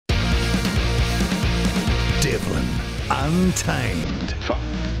Untamed.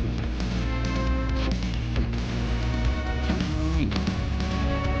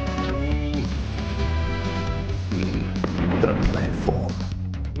 The platform.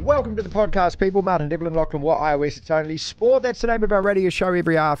 Welcome to the podcast, people. Martin Devlin, Lachlan Watt, iOS, it's only sport. That's the name of our radio show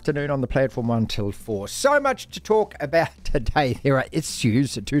every afternoon on the platform 1 till 4. So much to talk about today. There are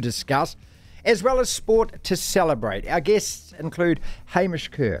issues to discuss, as well as sport to celebrate. Our guests include Hamish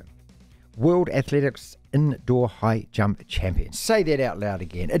Kerr, World Athletics Indoor High Jump Champion. Say that out loud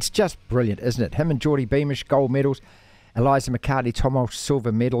again. It's just brilliant, isn't it? Him and Geordie Beamish, gold medals. Eliza McCarthy, Tom Walsh,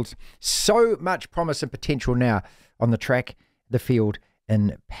 silver medals. So much promise and potential now on the track, the field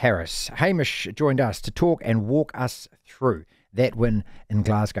in Paris. Hamish joined us to talk and walk us through that win in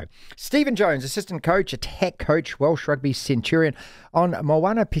Glasgow. Stephen Jones, assistant coach, attack coach, Welsh Rugby Centurion on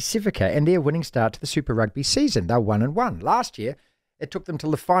Moana Pasifika and their winning start to the Super Rugby season. They're 1-1. Last year, it took them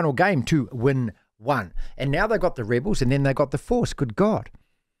till the final game to win one. And now they've got the Rebels and then they got the Force. Good God.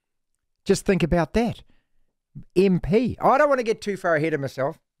 Just think about that. MP. I don't want to get too far ahead of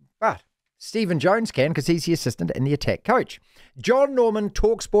myself, but Stephen Jones can because he's the assistant and the attack coach. John Norman,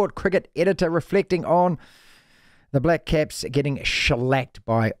 TalkSport cricket editor, reflecting on the Black Caps getting shellacked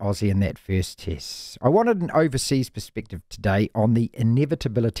by Aussie in that first test. I wanted an overseas perspective today on the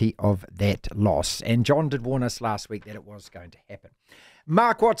inevitability of that loss, and John did warn us last week that it was going to happen.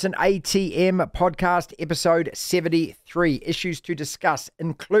 Mark Watson, ATM podcast, episode 73. Issues to discuss,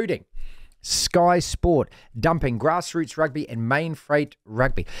 including Sky Sport dumping Grassroots Rugby and Mainfreight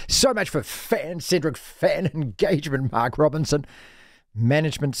Rugby. So much for fan-centric fan engagement, Mark Robinson.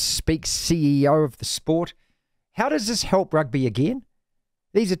 Management speaks, CEO of the sport. How does this help rugby again?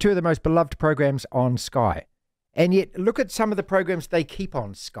 These are two of the most beloved programs on Sky. And yet, look at some of the programs they keep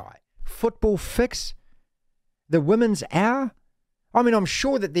on Sky. Football Fix, the Women's Hour. I mean, I'm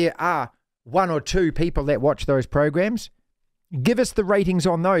sure that there are one or two people that watch those programs. Give us the ratings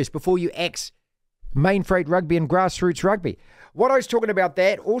on those before you axe Mainfreight Rugby and Grassroots Rugby. What I was talking about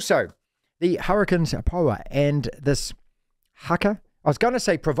that, also, the Hurricanes Poua and this haka. I was going to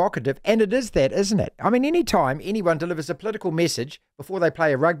say provocative, and it is that, isn't it? I mean, anytime anyone delivers a political message before they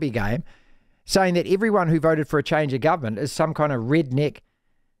play a rugby game saying that everyone who voted for a change of government is some kind of redneck,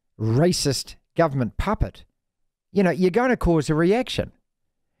 racist government puppet, you know, you're going to cause a reaction.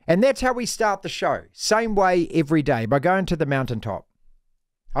 And that's how we start the show. Same way every day, by going to the mountaintop.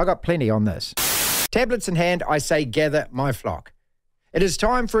 I got plenty on this. Tablets in hand, I say gather my flock. It is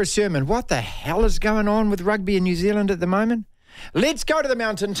time for a sermon. What the hell is going on with rugby in New Zealand at the moment? Let's go to the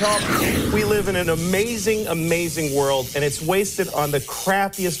mountaintop. We live in an amazing, amazing world, and it's wasted on the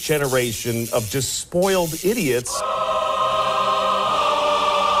crappiest generation of just spoiled idiots.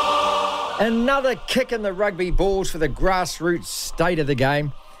 Another kick in the rugby balls for the grassroots state of the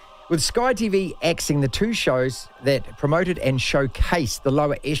game, with Sky TV axing the two shows that promoted and showcased the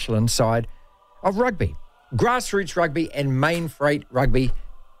lower echelon side of rugby. Grassroots Rugby and Mainfreight Rugby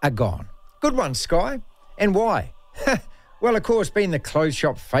are gone. Good one, Sky. And why? Well, of course, being the closed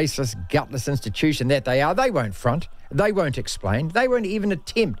shop, faceless, gutless institution that they are, they won't front, they won't explain, they won't even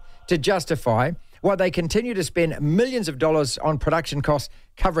attempt to justify why they continue to spend millions of dollars on production costs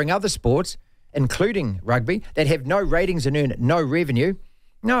covering other sports, including rugby, that have no ratings and earn no revenue.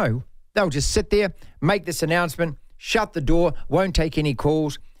 No, they'll just sit there, make this announcement, shut the door, won't take any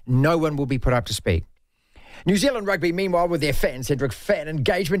calls, no one will be put up to speak. New Zealand Rugby, meanwhile, with their fan-centric fan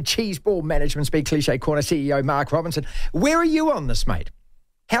engagement, cheese ball management speak, cliche corner CEO Mark Robinson. Where are you on this, mate?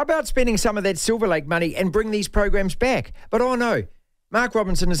 How about spending some of that Silver Lake money and bring these programs back? But oh no, Mark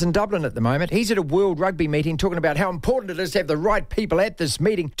Robinson is in Dublin at the moment. He's at a World Rugby meeting talking about how important it is to have the right people at this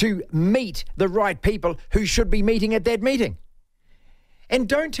meeting to meet the right people who should be meeting at that meeting. And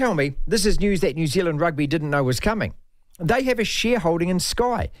don't tell me this is news that New Zealand Rugby didn't know was coming. They have a shareholding in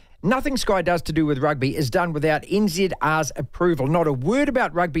Sky. Nothing Sky does to do with rugby is done without NZR's approval. Not a word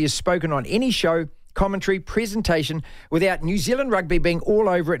about rugby is spoken on any show, commentary, presentation without New Zealand Rugby being all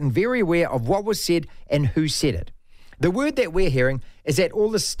over it and very aware of what was said and who said it. The word that we're hearing is that all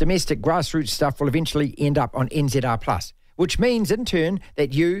this domestic grassroots stuff will eventually end up on NZR+, which means in turn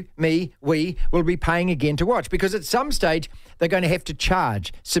that you, me, we will be paying again to watch, because at some stage they're going to have to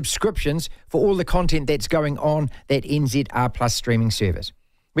charge subscriptions for all the content that's going on that NZR+ streaming service,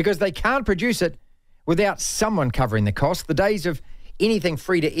 because they can't produce it without someone covering the cost. The days of anything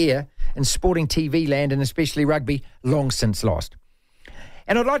free to air in sporting TV land, and especially rugby, long since lost.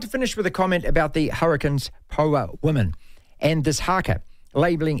 And I'd like to finish with a comment about the Hurricanes Poua women and this haka,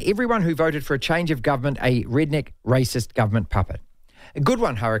 labelling everyone who voted for a change of government a redneck, racist government puppet. A good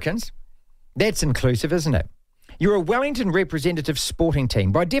one, Hurricanes. That's inclusive, isn't it? You're a Wellington representative sporting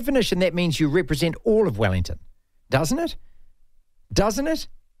team. By definition, that means you represent all of Wellington. doesn't it? Doesn't it?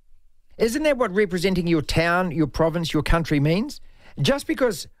 Isn't that what representing your town, your province, your country means? Just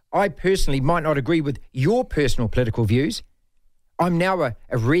because I personally might not agree with your personal political views, I'm now a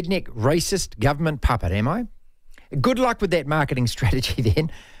redneck, racist government puppet, am I? Good luck with that marketing strategy then.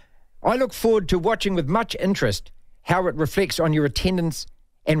 I look forward to watching with much interest how it reflects on your attendance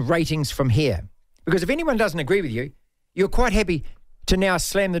and ratings from here. Because if anyone doesn't agree with you, you're quite happy to now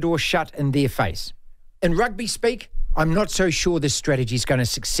slam the door shut in their face. In rugby speak, I'm not so sure this strategy is going to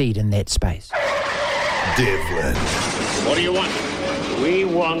succeed in that space. Devlin. What do you want? We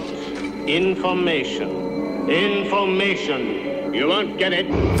want information. Information. You won't get it.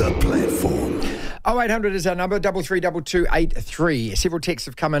 The platform. 0800 is our number, 332283. Several texts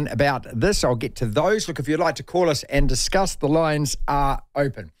have come in about this. I'll get to those. Look, if you'd like to call us and discuss, the lines are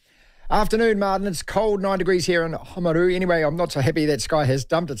open. Afternoon, Martin. It's cold, 9 degrees here in Homaru. Anyway, I'm not so happy that Sky has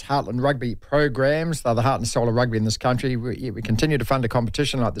dumped its Heartland Rugby programs. They're the heart and soul of rugby in this country. We continue to fund a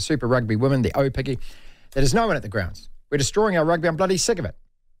competition like the Super Rugby Women, the Aupiki. There's no one at the grounds. We're destroying our rugby. I'm bloody sick of it.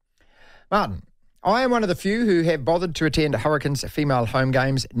 Martin, I am one of the few who have bothered to attend Hurricanes female home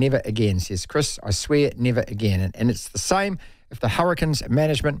games. Never again, says Chris. I swear, never again. And it's the same if the Hurricanes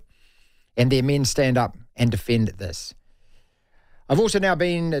management and their men stand up and defend this. I've also now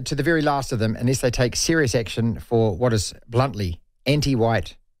been to the very last of them unless they take serious action for what is bluntly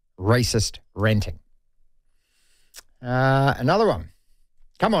anti-white, racist ranting. Another one.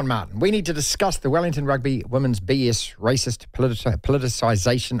 Come on, Martin. We need to discuss the Wellington Rugby women's BS racist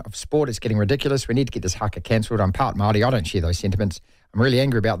politicisation of sport. It's getting ridiculous. We need to get this haka cancelled. I'm part Māori. I don't share those sentiments. I'm really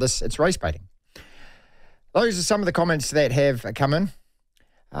angry about this. It's race baiting. Those are some of the comments that have come in.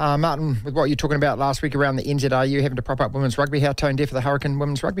 Martin, with what you're talking about last week around the NZRU having to prop up women's rugby, how tone deaf for the Hurricane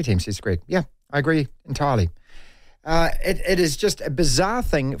women's rugby team, says Greg. Yeah, I agree entirely. It is just a bizarre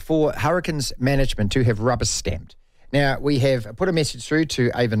thing for Hurricanes management to have rubber stamped. Now, we have put a message through to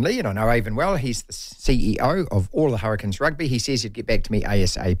Avon Lee, and I know Avon well. He's the CEO of all the Hurricanes Rugby. He says he'd get back to me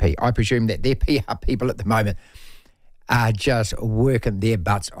ASAP. I presume that their PR people at the moment are just working their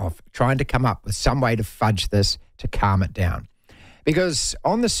butts off, trying to come up with some way to fudge this to calm it down. Because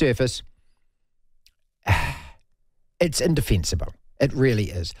on the surface, it's indefensible. It really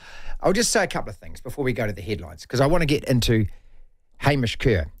is. I'll just say a couple of things before we go to the headlines, because I want to get into Hamish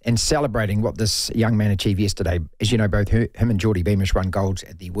Kerr and celebrating what this young man achieved yesterday. As you know, both him and Geordie Beamish won golds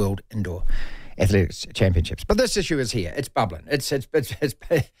at the World Indoor Athletics Championships. But this issue is here. It's bubbling. It's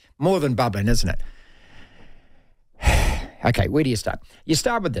more than bubbling, isn't it? Okay, where do you start? You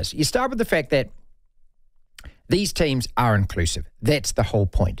start with this. You start with the fact that these teams are inclusive. That's the whole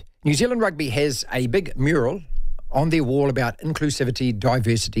point. New Zealand Rugby has a big mural on their wall about inclusivity,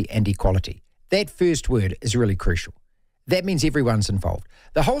 diversity and equality. That first word is really crucial. That means everyone's involved.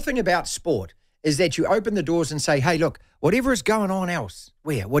 The whole thing about sport is that you open the doors and say, hey, look, whatever is going on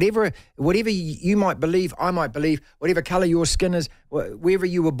elsewhere, whatever you might believe, I might believe, whatever colour your skin is, wherever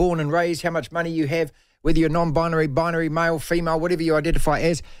you were born and raised, how much money you have, whether you're non-binary, binary, male, female, whatever you identify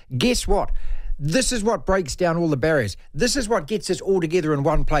as, guess what? This is what breaks down all the barriers. This is what gets us all together in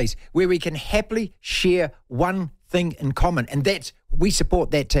one place where we can happily share one thing in common, and that's we support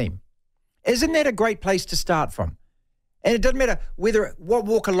that team. Isn't that a great place to start from? And it doesn't matter what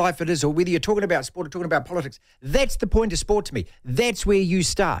walk of life it is or whether you're talking about sport or talking about politics. That's the point of sport to me. That's where you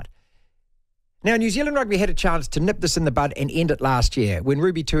start. Now, New Zealand Rugby had a chance to nip this in the bud and end it last year when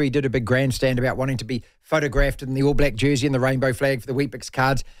Ruby Tui did a big grandstand about wanting to be photographed in the All Black jersey and the rainbow flag for the Weet-Bix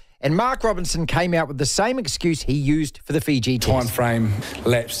cards. And Mark Robinson came out with the same excuse he used for the Fiji test. Time frame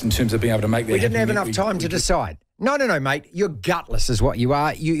lapsed in terms of being able to make that. We didn't have enough time to decide. No, mate. You're gutless is what you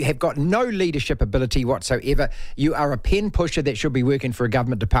are. You have got no leadership ability whatsoever. You are a pen pusher that should be working for a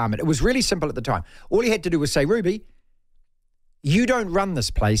government department. It was really simple at the time. All you had to do was say, Ruby, you don't run this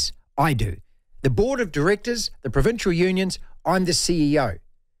place. I do. The board of directors, the provincial unions, I'm the CEO.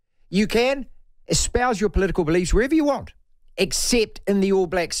 You can espouse your political beliefs wherever you want, except in the All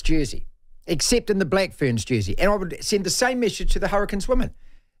Blacks jersey, except in the Black Ferns jersey. And I would send the same message to the Hurricanes women.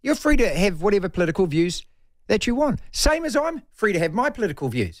 You're free to have whatever political views that you want. Same as I'm free to have my political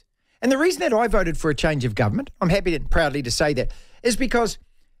views. And the reason that I voted for a change of government, I'm happy and proudly to say that, is because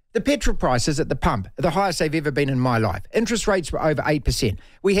the petrol prices at the pump are the highest they've ever been in my life. Interest rates were over 8%.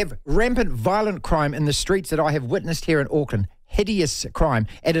 We have rampant violent crime in the streets that I have witnessed here in Auckland, hideous crime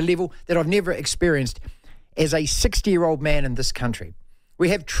at a level that I've never experienced as a 60-year-old man in this country. We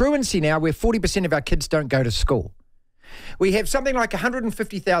have truancy now where 40% of our kids don't go to school. We have something like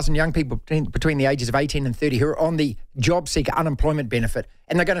 150,000 young people between the ages of 18 and 30 who are on the job seeker unemployment benefit,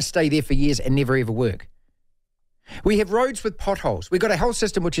 and they're going to stay there for years and never ever work. We have roads with potholes. We've got a health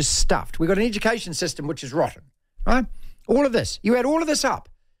system which is stuffed. We've got an education system which is rotten. right? All of this. You add all of this up.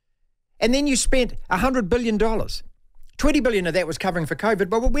 And then you spent $100 billion. $20 billion of that was covering for COVID,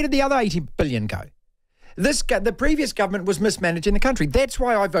 but where did the other $80 billion go? The previous government was mismanaging the country. That's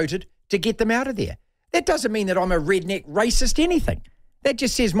why I voted to get them out of there. That doesn't mean that I'm a redneck racist anything. That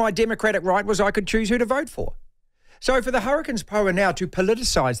just says my democratic right was I could choose who to vote for. So for the Hurricanes Poua now to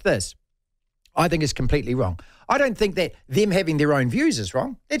politicise this, I think is completely wrong. I don't think that them having their own views is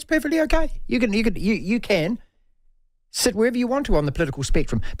wrong. That's perfectly okay. You can sit wherever you want to on the political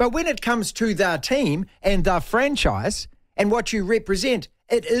spectrum. But when it comes to the team and the franchise and what you represent,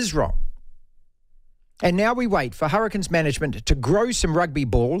 it is wrong. And now we wait for Hurricanes management to grow some rugby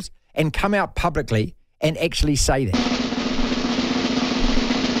balls and come out publicly and actually say that.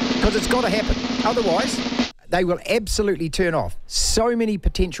 Because it's got to happen. Otherwise, they will absolutely turn off so many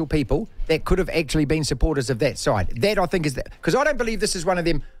potential people that could have actually been supporters of that side. That, I think, is that. Because I don't believe this is one of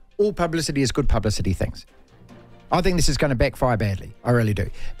them all publicity is good publicity things. I think this is going to backfire badly. I really do.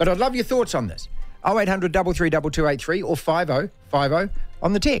 But I'd love your thoughts on this. 0800 332 or 5050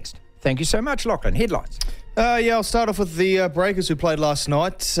 on the text. Thank you so much, Lachlan. Headlines. I'll start off with the Breakers who played last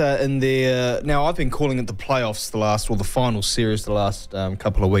night in their... now, I've been calling it the playoffs the final series the last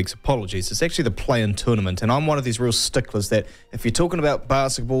couple of weeks. Apologies. It's actually the play-in tournament, and I'm one of these real sticklers that if you're talking about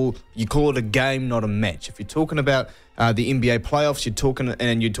basketball, you call it a game, not a match. If you're talking about the NBA playoffs, you're talking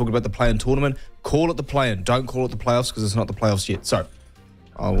about the play-in tournament, call it the play-in. Don't call it the playoffs because it's not the playoffs yet. So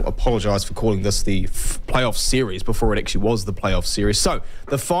I'll apologise for calling this the playoff series before it actually was the playoff series. So,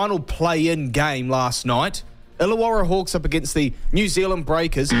 the final play-in game last night, Illawarra Hawks up against the New Zealand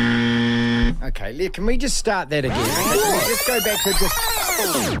Breakers. Okay, can we just start that again? Can we just go back to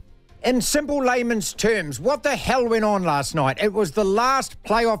just... In simple layman's terms, what the hell went on last night? It was the last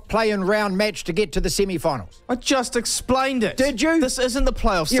playoff play-in round match to get to the semi-finals. I just explained it. Did you? This isn't the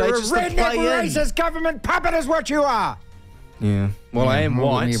playoff stage, You're a it's the redneck play-in. racist government puppet is what you are. Yeah. Well, I am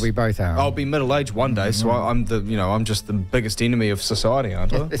white. Yeah, we both are. I'll be middle-aged one day, so I'm just the biggest enemy of society,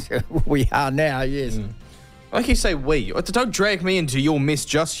 aren't I? We are now, yes. Like you say, we. Don't drag me into your mess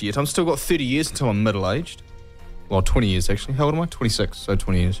just yet. I've still got 30 years until I'm middle-aged. Well, 20 years, actually. How old am I? 26, so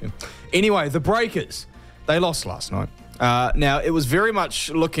 20 years, yeah. Anyway, the Breakers, they lost last night. Now, it was very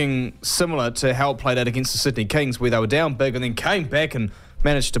much looking similar to how it played out against the Sydney Kings, where they were down big and then came back and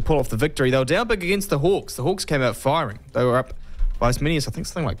managed to pull off the victory. They were down big against the Hawks. The Hawks came out firing. They were up by as many as, I think,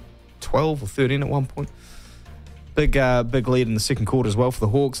 something like 12 or 13 at one point. Big lead in the second quarter as well for the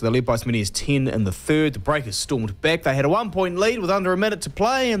Hawks. They led by as many as 10 in the third. The Breakers stormed back. They had a 1-point lead with under a minute to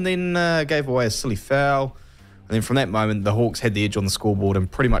play and then gave away a silly foul. And then from that moment, the Hawks had the edge on the scoreboard and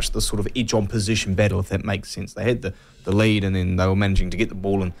pretty much the sort of edge-on-position battle, if that makes sense. They had the lead and then they were managing to get the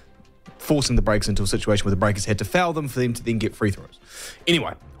ball and forcing the Breakers into a situation where the Breakers had to foul them for them to then get free throws.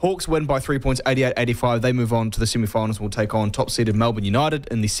 Anyway, Hawks win by 3 points, 88-85. They move on to the semi-finals and will take on top-seeded Melbourne United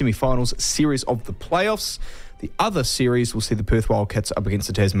in the semi-finals series of the playoffs. The other series will see the Perth Wildcats up against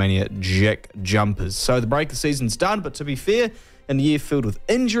the Tasmania Jack Jumpers. So the Breakers season's done, but to be fair, in a year filled with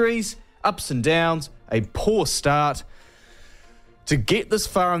injuries, ups and downs, a poor start, to get this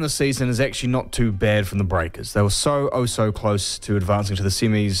far in the season is actually not too bad from the Breakers. They were so close to advancing to the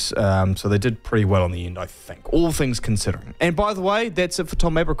semis, so they did pretty well in the end, I think, all things considering. And by the way, that's it for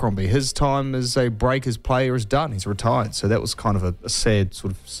Tom Abercrombie. His time as a Breakers player is done. He's retired, so that was kind of a sad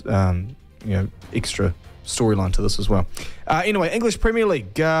sort of, extra storyline to this as well. Anyway, English Premier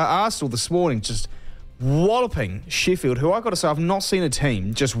League, Arsenal this morning just walloping Sheffield, who I've got to say I've not seen a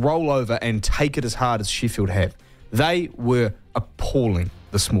team just roll over and take it as hard as Sheffield have. They were appalling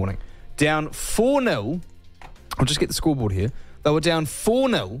this morning. Down 4-0. I'll just get the scoreboard here. They were down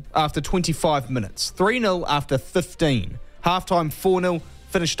 4-0 after 25 minutes. 3-0 after 15. Halftime 4-0,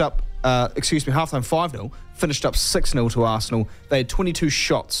 finished up, halftime 5-0, finished up 6-0 to Arsenal. They had 22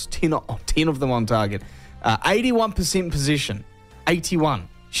 shots, 10 of them on target. 81% possession, 81.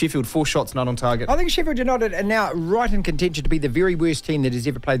 Sheffield, 4 shots, not on target. I think Sheffield United are now right in contention to be the very worst team that has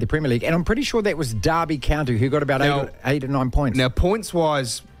ever played the Premier League. And I'm pretty sure that was Derby County, who got about 8 or 9 points. Now,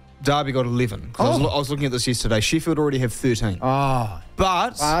 points-wise, Derby got 11. I was looking at this yesterday. Sheffield already have 13. Oh.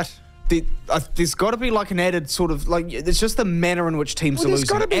 But there's got to be like an added sort of, like, it's just the manner in which teams are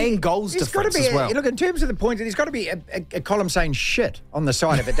losing and goals difference as well. Look, in terms of the points, there's got to be a column saying shit on the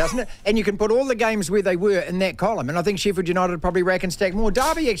side of it, doesn't it? And you can put all the games where they were in that column. And I think Sheffield United probably rack and stack more.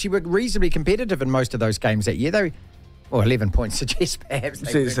 Derby actually were reasonably competitive in most of those games that year. 11 points suggests perhaps.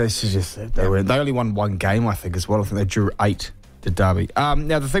 They suggest that they only won one game, I think, as well. I think they drew 8. To Derby.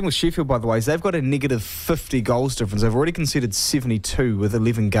 Now, the thing with Sheffield, by the way, is they've got a negative 50 goals difference. They've already conceded 72 with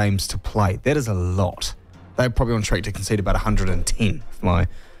 11 games to play. That is a lot. They're probably on track to concede about 110, if my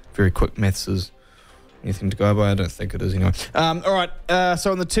very quick maths is anything to go by? I don't think it is anyway. All right,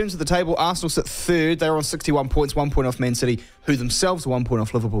 so in the terms of the table, Arsenal sit third. They're on 61 points, 1 point off Man City, who themselves are 1 point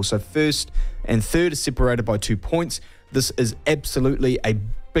off Liverpool. So first and third are separated by 2 points. This is absolutely a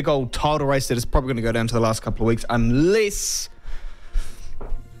big old title race that is probably going to go down to the last couple of weeks unless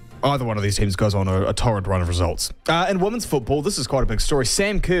either one of these teams goes on a torrid run of results. In women's football, this is quite a big story.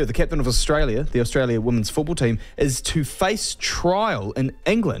 Sam Kerr, the captain of Australia, the Australia women's football team, is to face trial in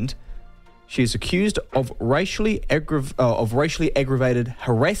England. She is accused of racially aggravated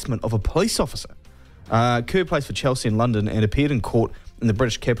harassment of a police officer. Kerr plays for Chelsea in London and appeared in court in the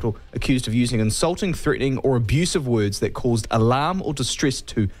British capital, accused of using insulting, threatening or abusive words that caused alarm or distress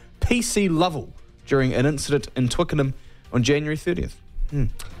to PC Lovell during an incident in Twickenham on January 30th.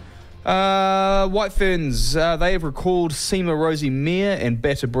 White Ferns, they have recalled Seema Rosie Meir and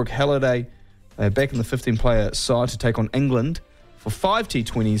batter Brooke Halliday. They are back in the 15-player side to take on England for 5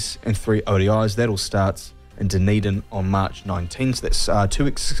 T20s and 3 ODIs. That all starts in Dunedin on March 19th. So that's 2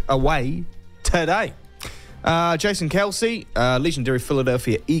 weeks away today. Jason Kelsey, legendary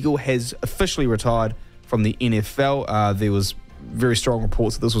Philadelphia Eagle, has officially retired from the NFL. There was very strong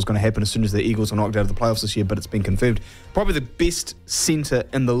reports that this was going to happen as soon as the Eagles were knocked out of the playoffs this year, but it's been confirmed. Probably the best centre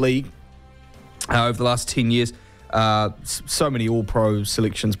in the league over the last 10 years. So many All-Pro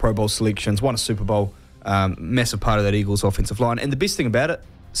selections, Pro Bowl selections, won a Super Bowl, massive part of that Eagles offensive line. And the best thing about it,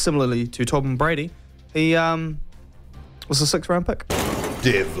 similarly to Tom Brady, he was a 6th-round pick.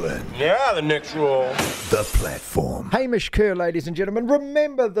 Devlin. Yeah, the next rule. The platform. Hamish Kerr, ladies and gentlemen.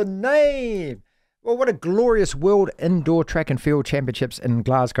 Remember the name. Well, what a glorious World Indoor Track and Field Championships in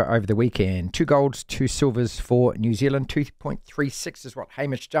Glasgow over the weekend. 2 golds, 2 silvers for New Zealand. 2.36 is what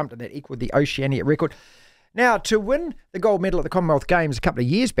Hamish jumped, and that equalled the Oceania record. Now, to win the gold medal at the Commonwealth Games a couple of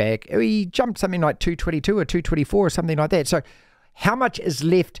years back, he jumped something like 222 or 224 or something like that. So how much is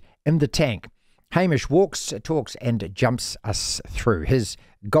left in the tank? Hamish walks, talks and jumps us through his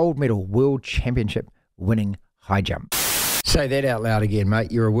gold medal World Championship winning high jump. Say that out loud again,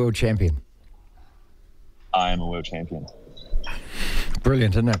 mate. You're a world champion. I am a world champion.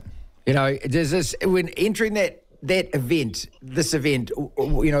 Brilliant, isn't it? You know, there's this, when entering this event,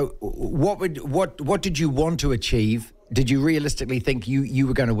 you know, what did you want to achieve? Did you realistically think you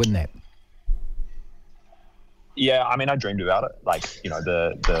were going to win that? Yeah, I mean, I dreamed about it. Like, you know,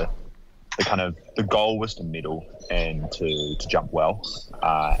 the kind of the goal was to medal and to jump well,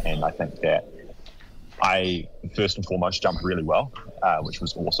 and I think that I first and foremost jumped really well, which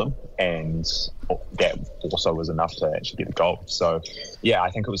was awesome, and that also was enough to actually get the gold. So yeah,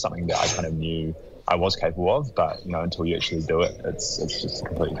 I think it was something that I kind of knew I was capable of, but you know, until you actually do it, it's just a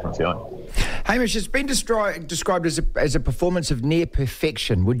completely different feeling. Hamish, it's been described as a performance of near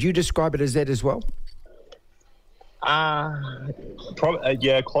perfection. Would you describe it as that as well? Probably,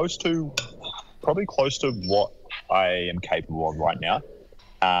 yeah, close to what I am capable of right now.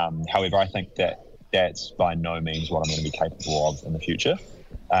 However, I think that that's by no means what I'm going to be capable of in the future.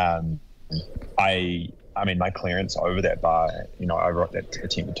 I mean, my clearance over that bar, you know, over that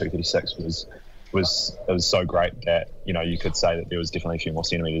attempt at 236 was so great that, you know, you could say that there was definitely a few more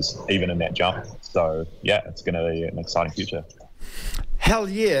centimetres even in that jump. So yeah, it's going to be an exciting future. Hell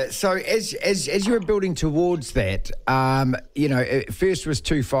yeah. So as you were building towards that, you know, first was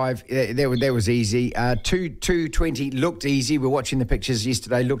 2.5, that was easy. 2.20 looked easy. We're watching the pictures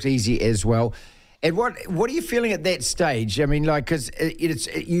yesterday, looked easy as well. And what are you feeling at that stage? I mean, like, because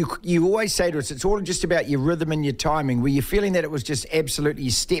you always say to us, it's all just about your rhythm and your timing. Were you feeling that it was just absolutely,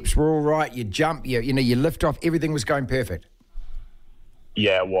 your steps were all right, you jump, you lift off, everything was going perfect?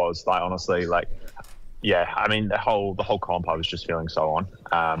 Yeah, it was. Like, honestly, like, yeah, I mean, the whole comp, I was just feeling so on.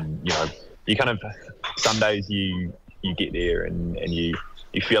 You know, you kind of, some days you get there and you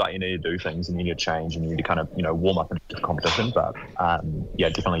feel like you need to do things and you need to change and you need to kind of, you know, warm up into the competition. But yeah,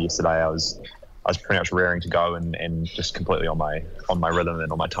 definitely yesterday I was pretty much raring to go and just completely on my rhythm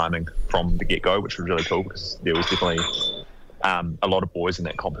and on my timing from the get-go, which was really cool because there was definitely a lot of boys in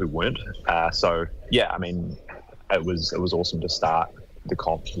that comp who weren't. So yeah, I mean, it was awesome to start the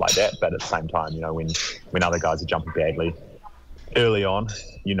comp like that, but at the same time, you know, when other guys are jumping badly early on,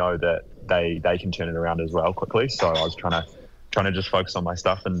 you know that they can turn it around as well quickly. So I was trying to just focus on my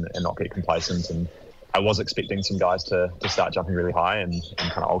stuff and not get complacent, and I was expecting some guys to start jumping really high and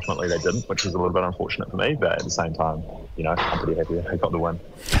kind of ultimately they didn't, which was a little bit unfortunate for me, but at the same time, you know, I'm pretty happy I got the win.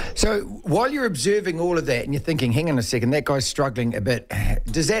 So while you're observing all of that and you're thinking, hang on a second, that guy's struggling a bit,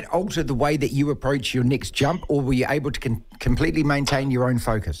 does that alter the way that you approach your next jump, or were you able to completely maintain your own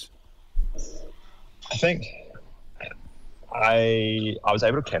focus? I think I was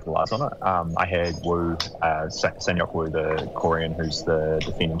able to capitalise on it. I had Wu, Sanyok Wu, the Korean, who's the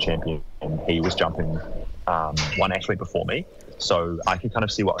defending champion, and he was jumping one athlete before me, so I could kind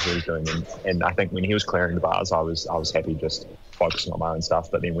of see what he was doing. And I think when he was clearing the bars, I was happy just focusing on my own stuff.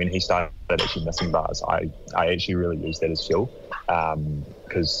 But then when he started actually missing bars, I actually really used that as fuel,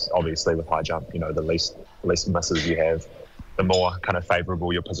 because obviously with high jump, the less misses you have, the more kind of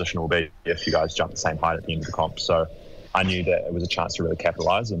favourable your position will be if you guys jump the same height at the end of the comp. So I knew that it was a chance to really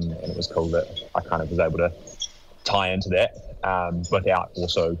capitalise, and it was cool that I kind of was able to tie into that without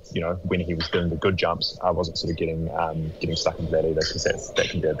also, when he was doing the good jumps, I wasn't sort of getting stuck into that either, because that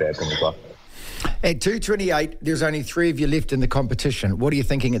can be a bad thing as well. At 2:28, there's only 3 of you left in the competition. What are you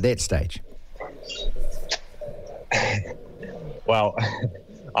thinking at that stage? Well,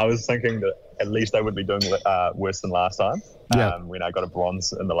 I was thinking that at least I would be doing worse than last time. When I got a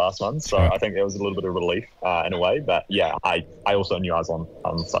bronze in the last one. So I think it was a little bit of relief in a way. But yeah, I also knew I was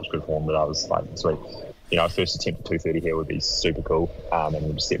on such good form that I was like, sweet. First attempt at 2:30 here would be super cool, and it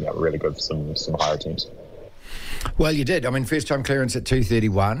would set me up really good for some higher attempts. Well, you did. I mean, first time clearance at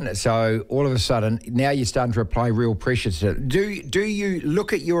 2:31. So all of a sudden, now you're starting to apply real pressure to it. Do you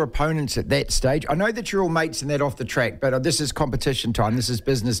look at your opponents at that stage? I know that you're all mates and that off the track, but this is competition time. This is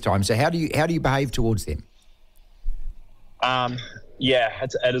business time. So how do you behave towards them? Yeah,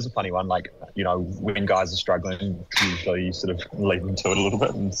 it is a funny one. Like, when guys are struggling, usually you sort of leave them to it a little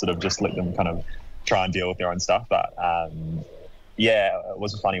bit and sort of just let them kind of try and deal with their own stuff. But yeah, it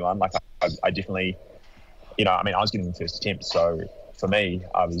was a funny one. Like, I definitely, I was getting the first attempt, so for me,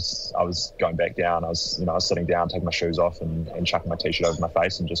 I was going back down. I was sitting down, taking my shoes off, and chucking my t-shirt over my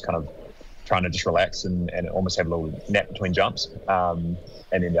face, and just kind of trying to just relax and almost have a little nap between jumps. And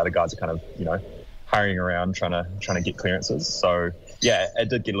then the other guys are kind of, hurrying around trying to get clearances. So yeah, it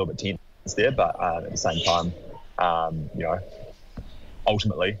did get a little bit tense there, but at the same time,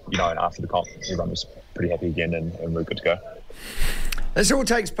 ultimately, and after the comp, everyone was pretty happy again, and we're good to go. This all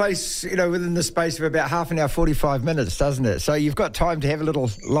takes place, within the space of about half an hour, 45 minutes, doesn't it? So you've got time to have a little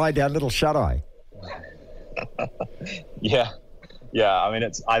lie down, little shut eye. Yeah.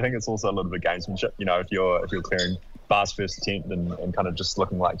 I think it's also a little bit of gamesmanship. If you're clearing bars first attempt and kind of just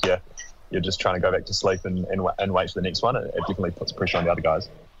looking like you're just trying to go back to sleep and wait for the next one, it definitely puts pressure on the other guys.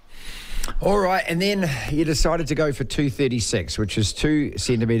 All right, and then you decided to go for 2:36, which is 2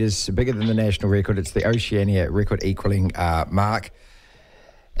 centimetres bigger than the national record. It's the Oceania record equalling mark.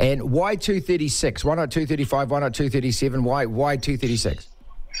 And why 2:36? Why not 2:35? Why not 2:37? Why 2:36?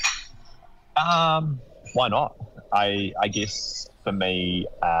 Why not? I guess for me,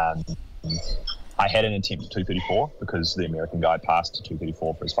 I had an attempt at 2:34 because the American guy passed to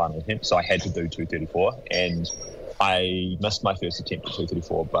 2:34 for his final attempt, so I had to do 2:34, and I missed my first attempt at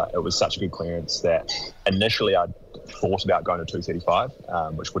 2:34, but it was such a good clearance that initially I thought about going to 2:35,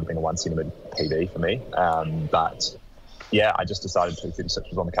 which would have been a 1 centimetre PB for me. But yeah, I just decided 2:36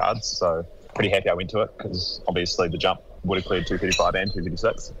 was on the cards, so pretty happy I went to it, because obviously the jump would have cleared 2:35 and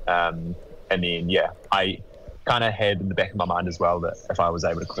 2:36. And then, yeah, I kind of had in the back of my mind as well that if I was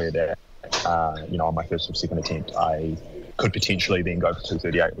able to clear that, on my first or second attempt, I could potentially then go for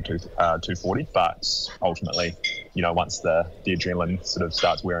 2:38 or 2:40. But ultimately, once the adrenaline sort of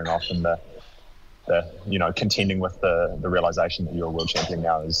starts wearing off, and the contending with the realisation that you're a world champion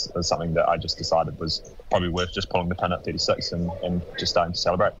now is something that I just decided was probably worth just pulling the pin at 36 and just starting to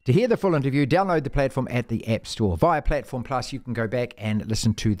celebrate. To hear the full interview, download the platform at the App Store. Via Platform Plus, you can go back and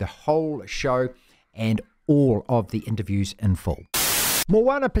listen to the whole show and all of the interviews in full.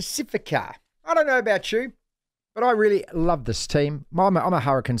 Moana Pasifika. I don't know about you, but I really love this team. I'm a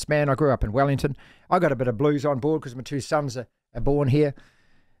Hurricanes man. I grew up in Wellington. I got a bit of blues on board because my 2 sons are born here.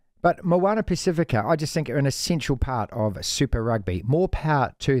 But Moana Pasifika, I just think, are an essential part of Super Rugby. More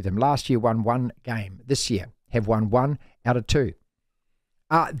power to them. Last year won 1 game. This year have won 1 out of 2.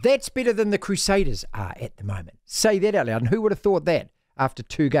 That's better than the Crusaders are at the moment. Say that out loud. And who would have thought that after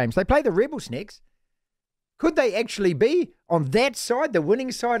 2 games? They play the Rebels next. Could they actually be on that side, the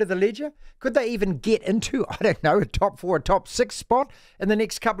winning side of the ledger? Could they even get into, I don't know, a top 4, a top 6 spot in the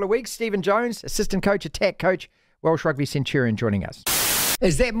next couple of weeks? Stephen Jones, assistant coach, attack coach, Welsh Rugby Centurion, joining us.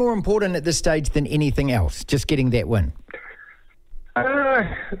 Is that more important at this stage than anything else, just getting that win?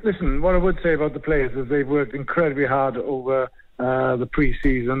 Listen, what I would say about the players is they've worked incredibly hard over the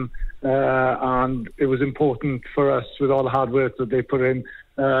pre-season, and it was important for us with all the hard work that they put in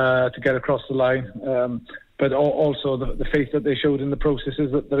to get across the line. But also the faith that they showed in the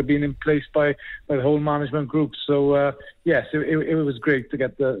processes that have been in place by the whole management group. So, yes, it was great to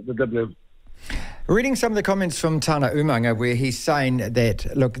get the W. Reading some of the comments from Tana Umanga where he's saying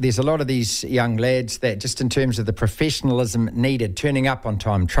that, look, there's a lot of these young lads that just in terms of the professionalism needed, turning up on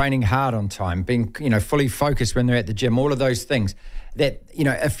time, training hard on time, being, fully focused when they're at the gym, all of those things, that,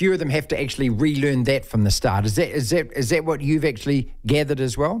 a few of them have to actually relearn that from the start. Is that what you've actually gathered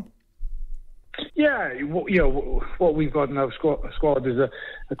as well? Yeah, what we've got in our squad is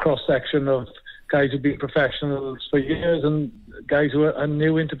a cross-section of guys who've been professionals for years and guys who are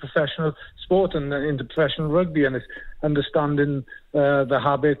new into professional sport and into professional rugby, and it's understanding the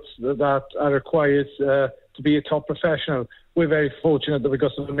habits that are required to be a top professional. We're very fortunate that we've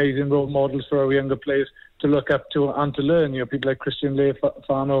got some amazing role models for our younger players to look up to and to learn. People like Christian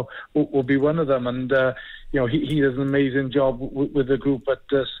Leifano will be one of them, and he does an amazing job with the group at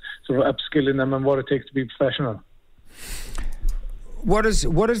sort of upskilling them and what it takes to be professional. What is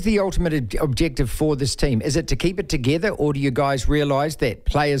the ultimate objective for this team? Is it to keep it together, or do you guys realise that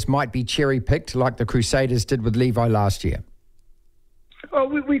players might be cherry-picked like the Crusaders did with Levi last year? Oh,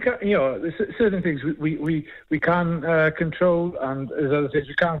 we can, there's certain things we can control, and there's other things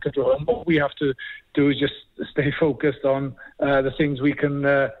we can't control. And what we have to do is just stay focused on the things we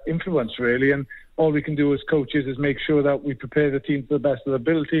can influence, really. And all we can do as coaches is make sure that we prepare the team to the best of their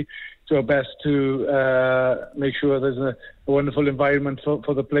ability, to our best to make sure there's a wonderful environment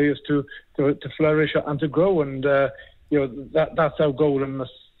for the players to flourish and to grow. And that's our goal, and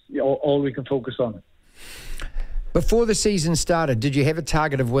that's all we can focus on. Before the season started, did you have a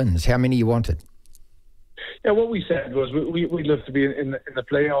target of wins? How many you wanted? Yeah, what we said was we'd love to be in the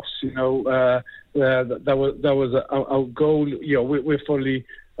playoffs. That was our goal. We're fully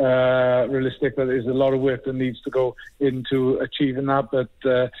realistic that there's a lot of work that needs to go into achieving that. But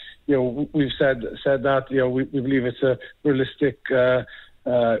we've said that we believe it's a realistic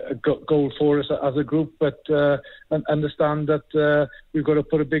goal for us as a group, but understand that we've got to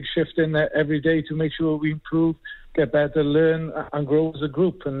put a big shift in every day to make sure we improve, get better, learn and grow as a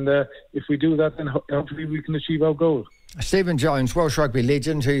group. And if we do that, then hopefully we can achieve our goal. Stephen Jones, Welsh rugby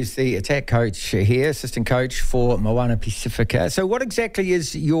legend, who's the attack coach here, assistant coach for Moana Pasifika. So what exactly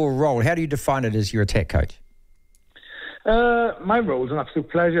is your role? How do you define it as your attack coach? My role is an absolute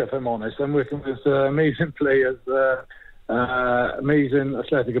pleasure, if I'm honest. I'm working with amazing players, amazing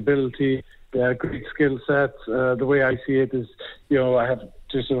athletic ability, great skill set. The way I see it is, I have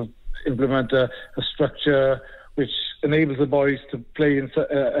to sort of implement a structure which enables the boys to play in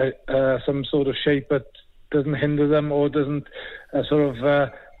some sort of shape, but doesn't hinder them or doesn't tie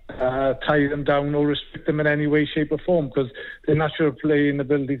them down or restrict them in any way, shape or form, because their natural playing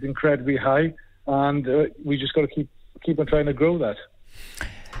ability is incredibly high, and we just got to keep on trying to grow that.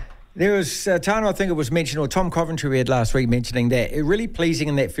 There was, Tano, I think it was mentioned, or Tom Coventry we had last week mentioning that it really pleasing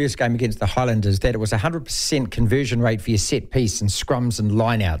in that first game against the Highlanders that it was 100% conversion rate for your set piece and scrums and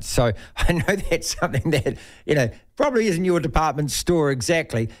lineouts. So I know that's something that, probably isn't your department's store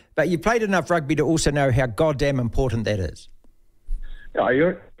exactly, but you played enough rugby to also know how goddamn important that is. Yeah,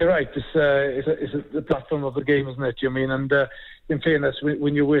 you're right. It's the platform of the game, isn't it? And in fairness,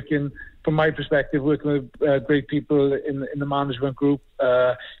 when you're working, from my perspective, working with great people in the management group,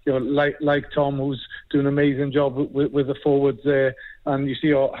 like Tom, who's doing an amazing job with the forwards there, and you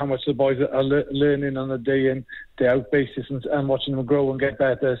see how much the boys are learning on a day in, day out basis, and watching them grow and get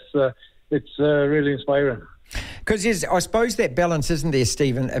better. It's really inspiring. Because I suppose that balance, isn't there,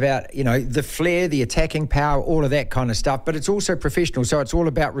 Stephen, about, the flair, the attacking power, all of that kind of stuff, but it's also professional, so it's all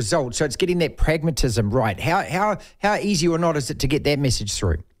about results. So it's getting that pragmatism right. How easy or not is it to get that message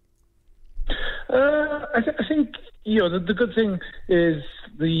through? I think, the good thing is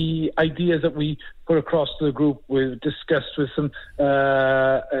the ideas that we put across to the group, we've discussed with some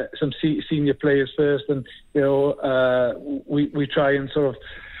senior players first, and, we try and sort of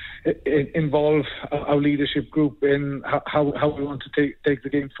involve our leadership group in how we want to take the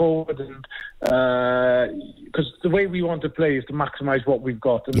game forward, and because the way we want to play is to maximise what we've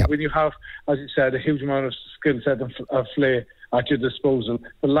got, and when you have, as you said, a huge amount of skill set and flair at your disposal,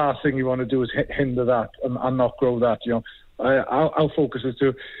 the last thing you want to do is hinder that and not grow that. Our focus is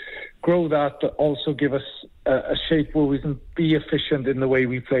to grow that, but also give us a shape where we can be efficient in the way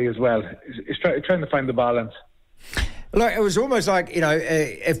we play as well. It's trying to find the balance. Look, it was almost like,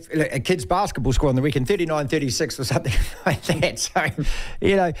 if a kid's basketball score on the weekend, 39-36 or something like that. So,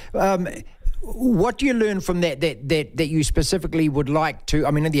 what do you learn from that you specifically would like to,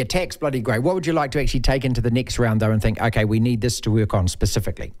 the attack's bloody great. What would you like to actually take into the next round, though, and think, okay, we need this to work on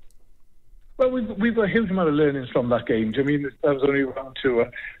specifically? Well, we've got a huge amount of learnings from that game. That was only round two.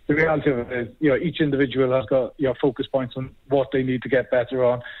 The reality of it is, each individual has got focus points on what they need to get better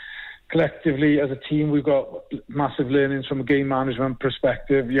on. collectively as a team, we've got massive learnings from a game management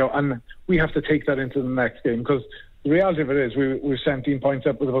perspective, and we have to take that into the next game, because the reality of it is we're 17 points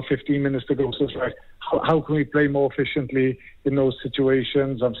up with about 15 minutes to go. So it's like, how can we play more efficiently in those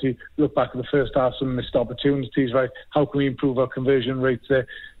situations? Obviously, look back at the first half, some missed opportunities, right? How can we improve our conversion rates there?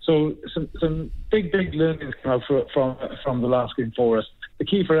 So some big learnings come out from the last game for us. The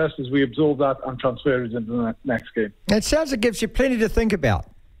key for us is we absorb that and transfer it into the next game. It sounds like it gives you plenty to think about.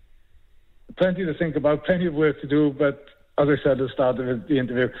 Plenty to think about, plenty of work to do, but as I said at the start of the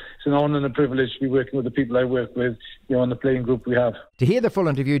interview, it's an honour and a privilege to be working with the people I work with, on the playing group we have. To hear the full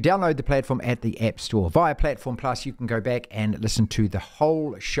interview, download the platform at the App Store. Via Platform Plus, you can go back and listen to the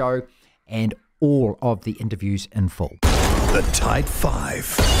whole show and all of the interviews in full. The Tight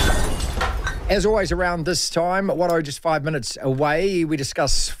Five. As always, around this time, just 5 minutes away, we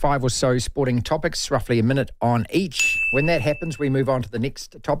discuss 5 or so sporting topics, roughly a minute on each. When that happens, we move on to the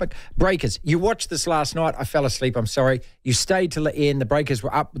next topic. Breakers. You watched this last night. I fell asleep. I'm sorry. You stayed till the end. The Breakers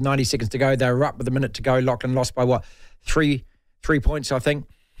were up with 90 seconds to go. They were up with a minute to go. Lachlan lost by what? Three points, I think.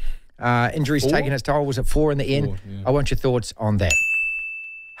 Injuries taking its toll. Was it 4 in the end? 4, yeah. I want your thoughts on that.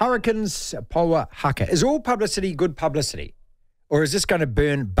 Hurricanes Poua haka. Is all publicity good publicity? Or is this going to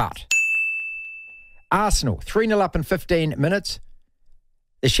burn butt? Arsenal, 3-0 up in 15 minutes.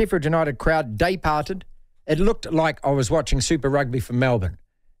 The Sheffield United crowd day-parted. It looked like I was watching Super Rugby from Melbourne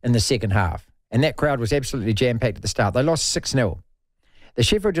in the second half. And that crowd was absolutely jam-packed at the start. They lost 6-0. The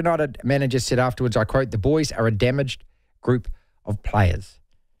Sheffield United manager said afterwards, I quote, "The boys are a damaged group of players."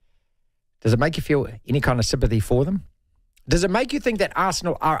 Does it make you feel any kind of sympathy for them? Does it make you think that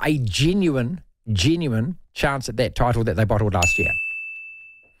Arsenal are a genuine chance at that title that they bottled last year?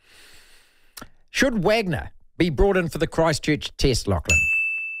 Should Wagner be brought in for the Christchurch test, Lachlan?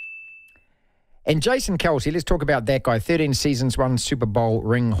 And Jason Kelsey, let's talk about that guy. 13 seasons, 1 Super Bowl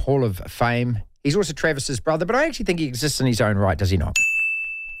ring, Hall of Fame. He's also Travis's brother, but I actually think he exists in his own right, does he not?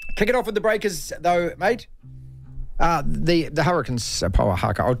 Kick it off with the Breakers, though, mate. The Hurricanes Poua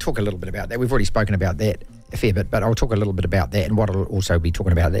haka. I'll talk a little bit about that. We've already spoken about that a fair bit, but I'll talk a little bit about that and what I'll also be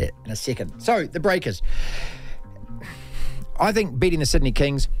talking about there in a second. So, the Breakers. I think beating the Sydney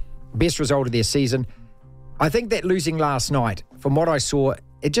Kings, best result of their season. I think that losing last night, from what I saw,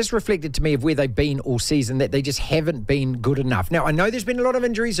 it just reflected to me of where they've been all season, that they just haven't been good enough. Now, I know there's been a lot of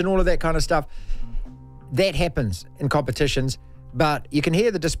injuries and all of that kind of stuff. That happens in competitions, but you can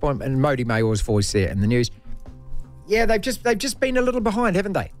hear the disappointment in Modi Mayor's voice there in the news. Yeah, they've just been a little behind,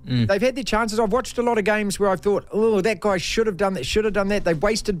 haven't they? They've had their chances. I've watched a lot of games where I've thought, oh, that guy should have done that. They've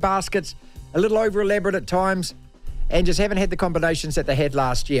wasted baskets, a little over-elaborate at times, and just haven't had the combinations that they had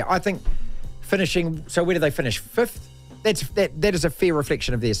last year. I think finishing, so where did they finish? 5th? That is a fair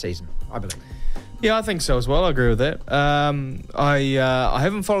reflection of their season, I believe. Yeah, I think so as well. I agree with that. I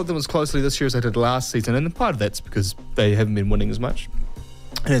haven't followed them as closely this year as I did last season, and part of that's because they haven't been winning as much.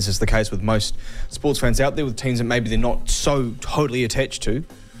 And it's just the case with most sports fans out there, with teams that maybe they're not so totally attached to,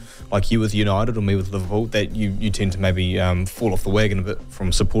 like you with United or me with Liverpool, that you tend to maybe fall off the wagon a bit from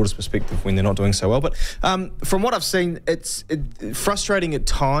a supporter's perspective when they're not doing so well. But from what I've seen, it's frustrating at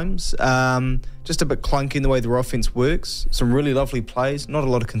times, just a bit clunky in the way their offense works. Some really lovely plays, not a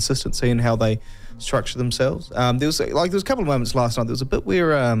lot of consistency in how they structure themselves. There was a couple of moments last night. There was a bit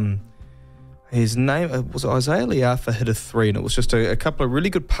where his name was Isaiah Liafa hit a 3, and it was just a couple of really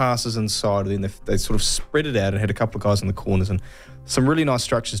good passes inside, and then they sort of spread it out and had a couple of guys in the corners and some really nice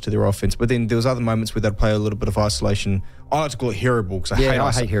structures to their offense. But then there was other moments where they'd play a little bit of isolation. I like to call it hero ball because I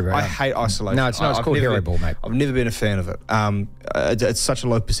hate hero ball. I hate isolation. No, it's not. It's called hero ball, mate. I've never been a fan of it. It's such a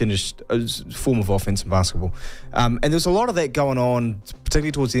low percentage form of offense in basketball. And there's a lot of that going on,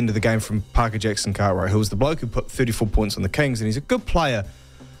 particularly towards the end of the game, from Parker Jackson-Cartwright, who was the bloke who put 34 points on the Kings, and he's a good player.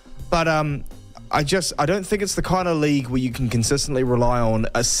 But I don't think it's the kind of league where you can consistently rely on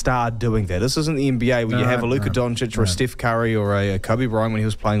a star doing that. This isn't the NBA where you have a Luka Doncic or a Steph Curry or a Kobe Bryant when he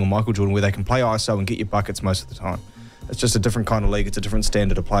was playing, or Michael Jordan, where they can play ISO and get you buckets most of the time. It's just a different kind of league. It's a different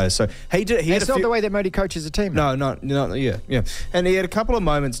standard of players. So it's not the way that Modi coaches a team. No, yeah. And he had a couple of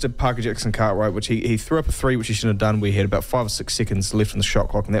moments to Parker Jackson-Cartwright, which he threw up a 3, which he shouldn't have done, where he had about 5 or 6 seconds left on the shot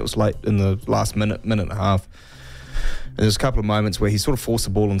clock, and that was late in the last minute and a half. And there's a couple of moments where he sort of forced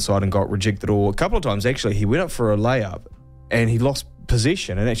the ball inside and got rejected, or a couple of times actually he went up for a layup and he lost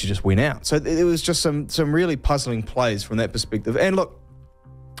possession and actually just went out. So there was just some really puzzling plays from that perspective. And look,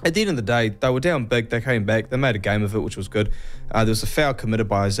 at the end of the day, they were down big, they came back, they made a game of it, which was good. There was a foul committed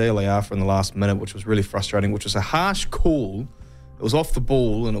by Isaiah Liafa in the last minute, which was really frustrating, which was a harsh call. It was off the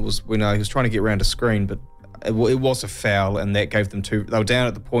ball, and it was, he was trying to get around a screen, but it was a foul, and that gave them two. They were down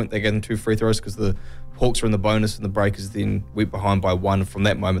at the point. They gave them 2 free throws because the Hawks were in the bonus, and the Breakers then went behind by 1. From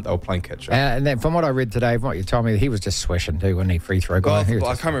that moment, they were playing catch-up. And then from what I read today, from what you told me, he was just swishing too, wasn't he? Free throw guy. Well,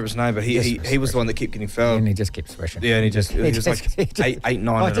 I can't remember his name, but he was the one that kept getting fouled. And he just kept swishing. Yeah, and he was like 8, 9 in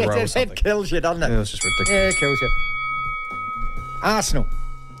a row or something. That kills you, doesn't it? Yeah, it was just ridiculous. Yeah, it kills you. Arsenal,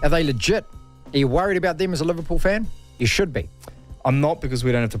 are they legit? Are you worried about them as a Liverpool fan? You should be. I'm not, because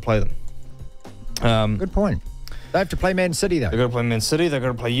we don't have to play them. Good point. They have to play Man City, though. They've got to play Man City. They've got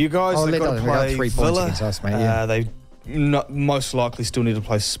to play you guys. Oh, they've got to play 3 points Villa. against us, mate. Yeah. They most likely still need to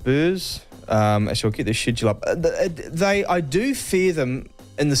play Spurs. Actually, I'll get their schedule up. I do fear them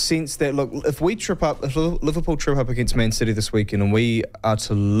in the sense that, look, if Liverpool trip up against Man City this weekend and we are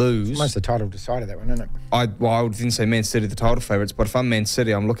to lose... It's almost the title decided, that one, isn't it? I would then say Man City the title favourites, but if I'm Man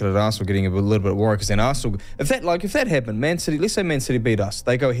City, I'm looking at Arsenal getting a little bit worried, because then Arsenal... If that happened, Man City... Let's say Man City beat us.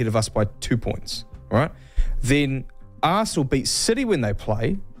 They go ahead of us by 2 points, right? Then Arsenal beat City when they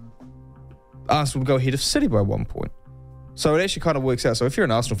play. Arsenal will go ahead of City by 1 point. So it actually kind of works out. So if you're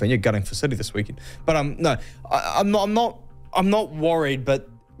an Arsenal fan, you're gunning for City this weekend. But no, I'm not worried. But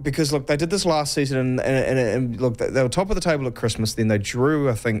because look, they did this last season, and look, they were top of the table at Christmas. Then they drew,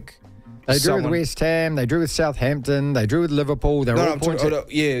 I think. They drew with West Ham. They drew with Southampton. They drew with Liverpool. They were all points.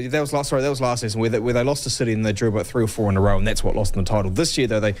 Yeah, that was last season where they lost to City and they drew about 3 or 4 in a row, and that's what lost them the title. This year,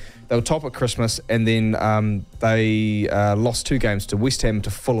 though, they were top at Christmas, and then they lost 2 games to West Ham, to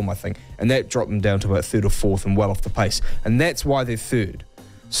Fulham, I think, and that dropped them down to about 3rd or 4th and well off the pace, and that's why they're 3rd.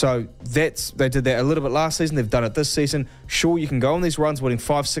 So they did that a little bit last season. They've done it this season. Sure, you can go on these runs, winning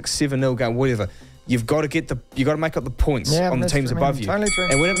 5, 6, 7-0 game, whatever. You've got to make up the points on the teams above you. Totally true.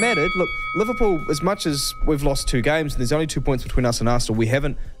 And when it mattered, look, Liverpool, as much as we've lost 2 games and there's only 2 points between us and Arsenal, we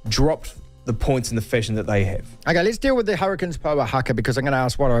haven't dropped the points in the fashion that they have. Okay, let's deal with the Hurricanes Poua haka, because I'm going to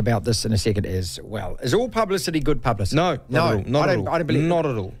ask Watto about this in a second as well. Is all publicity good publicity? No, not at all.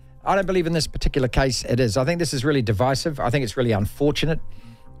 I don't believe in this particular case it is. I think this is really divisive. I think it's really unfortunate.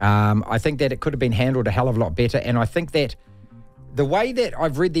 I think that it could have been handled a hell of a lot better, and I think that the way that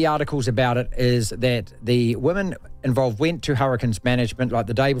I've read the articles about it is that the women involved went to Hurricanes management like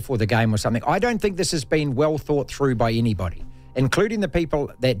the day before the game or something. I don't think this has been well thought through by anybody, including the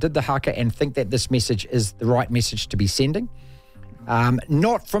people that did the haka and think that this message is the right message to be sending.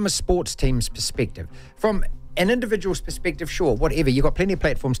 Not from a sports team's perspective. From an individual's perspective, sure, whatever. You've got plenty of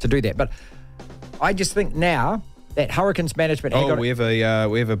platforms to do that. But I just think now that Hurricanes management... we have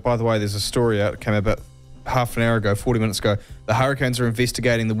a, by the way, there's a story out that came out about half an hour ago, 40 minutes ago. The Hurricanes are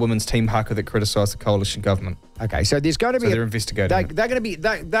investigating the women's team haka that criticised the coalition government. Okay, so there's going to be... they're investigating They're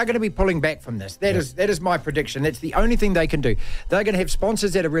going to be pulling back from this. That is my prediction. That's the only thing they can do. They're going to have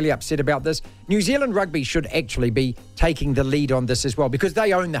sponsors that are really upset about this. New Zealand Rugby should actually be taking the lead on this as well, because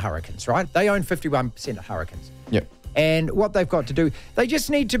they own the Hurricanes, right? They own 51% of Hurricanes. Yep. And what they've got to do, they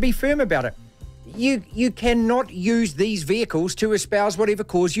just need to be firm about it. You cannot use these vehicles to espouse whatever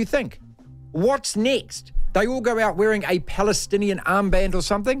cause you think. What's next? They all go out wearing a Palestinian armband or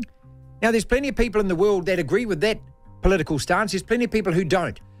something? Now, there's plenty of people in the world that agree with that political stance. There's plenty of people who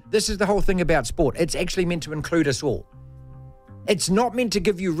don't. This is the whole thing about sport. It's actually meant to include us all. It's not meant to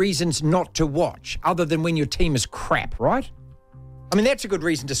give you reasons not to watch, other than when your team is crap, right? I mean, that's a good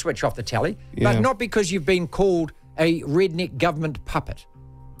reason to switch off the telly, but not because you've been called a redneck government puppet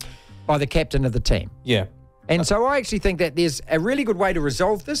by the captain of the team. Yeah. And so I actually think that there's a really good way to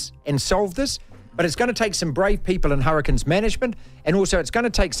resolve this and solve this, but it's going to take some brave people in Hurricanes management, and also it's going to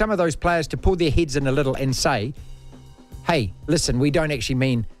take some of those players to pull their heads in a little and say, hey, listen, we don't actually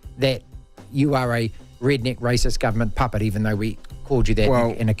mean that you are a redneck racist government puppet, even though we called you that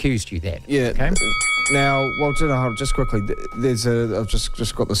and accused you that. Yeah. Okay? Now, just quickly, I've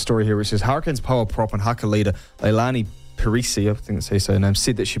just got the story here which says Hurricanes Poua prop and haka leader Leilani Parisi, I think that's how you say her name,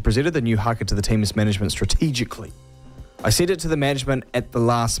 said that she presented the new haka to the team's management strategically. I said it to the management at the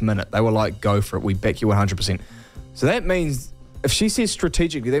last minute. They were like, go for it. We back you 100%. So that means if she says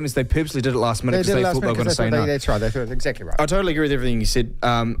strategically, that means they purposely did it last minute because they thought they were going to say no. That's right. That's exactly right. I totally agree with everything you said.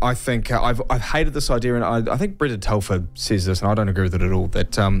 I think I've hated this idea, and I think Brenda Telford says this, and I don't agree with it at all,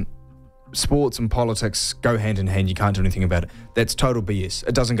 that sports and politics go hand in hand. You can't do anything about it. That's total BS.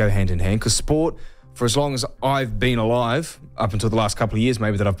 It doesn't go hand in hand, because sport, for as long as I've been alive, up until the last couple of years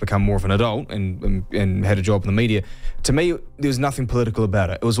maybe that I've become more of an adult and had a job in the media, to me there was nothing political about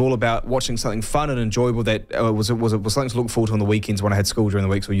it. It was all about watching something fun and enjoyable that was something to look forward to on the weekends when I had school during the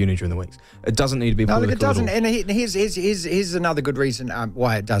weeks or uni during the weeks. It doesn't need to be political. No, look, it doesn't. And here's another good reason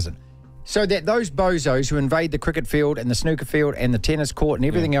why it doesn't. So that those bozos who invade the cricket field and the snooker field and the tennis court and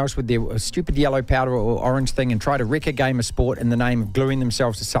everything else with their stupid yellow powder or orange thing and try to wreck a game of sport in the name of gluing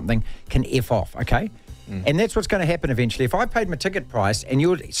themselves to something can F off, okay? And that's what's going to happen eventually. If I paid my ticket price and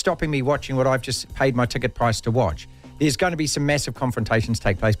you're stopping me watching what I've just paid my ticket price to watch, there's going to be some massive confrontations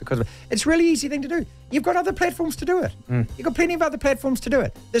take place because of it. It's a really easy thing to do. You've got other platforms to do it. You've got plenty of other platforms to do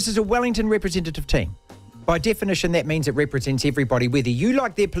it. This is a Wellington representative team. By definition, that means it represents everybody, whether you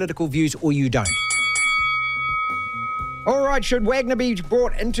like their political views or you don't. All right, should Wagner be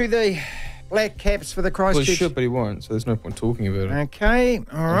brought into the Black Caps for the Christchurch? Well, he should, but he won't, so there's no point talking about it. Okay,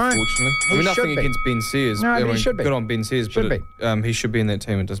 all right. Unfortunately. I mean, nothing against Ben Sears. No, but he should be. Good on Ben Sears, but he should be in that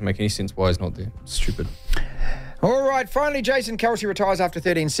team. It doesn't make any sense why he's not there. Stupid. All right, finally, Jason Kelce retires after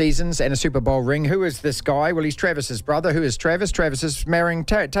 13 seasons and a Super Bowl ring. Who is this guy? Well, he's Travis's brother. Who is Travis? Travis is marrying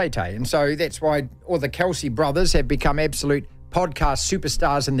Tay-Tay. And so that's why all the Kelce brothers have become absolute podcast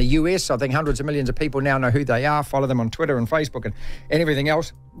superstars in the US. I think hundreds of millions of people now know who they are, follow them on Twitter and Facebook and everything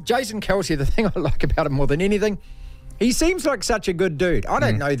else. Jason Kelce, the thing I like about him more than anything, he seems like such a good dude. I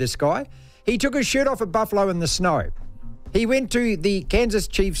don't know this guy. He took his shirt off at Buffalo in the snow. He went to the Kansas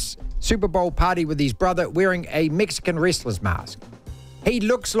Chiefs Super Bowl party with his brother wearing a Mexican wrestler's mask. He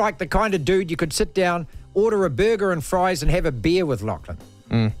looks like the kind of dude you could sit down, order a burger and fries and have a beer with, Lachlan.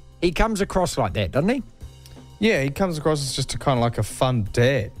 He comes across like that, doesn't he? Yeah, he comes across as just a kind of like a fun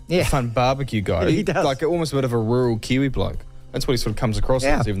dad, a fun barbecue guy. He does. Like almost a bit of a rural Kiwi bloke. That's what he sort of comes across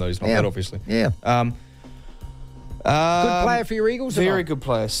as, even though he's not that, obviously. Yeah. Good player for your Eagles? Very good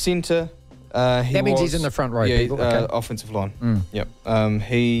player. Centre. That means he's in the front row, people. Okay. Offensive line. Yep.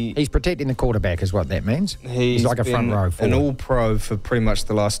 He's protecting the quarterback is what that means. He's like a front row forward. An all-pro for pretty much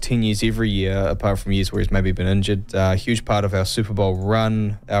the last 10 years, every year, apart from years where he's maybe been injured. Huge part of our Super Bowl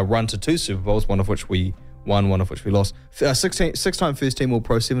run, our run to 2 Super Bowls, one of which we won, one of which we lost. 6-time first-team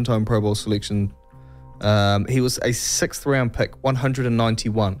All-Pro, 7-time Pro Bowl selection. He was a 6th-round pick,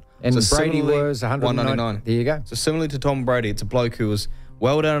 191. And so Brady was 199. There you go. So similarly to Tom Brady, it's a bloke who was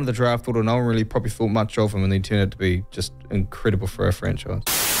well down in the draft order. No one really probably thought much of him, and he turned out to be just incredible for our franchise.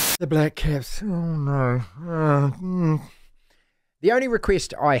 The Black Caps. Oh, no. The only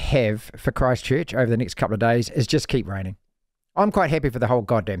request I have for Christchurch over the next couple of days is just keep raining. I'm quite happy for the whole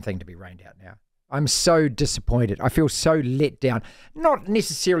goddamn thing to be rained out now. I'm so disappointed. I feel so let down. Not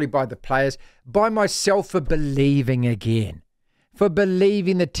necessarily by the players, by myself for believing again. For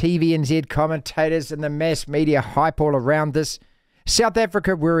believing the TVNZ commentators and the mass media hype all around this. South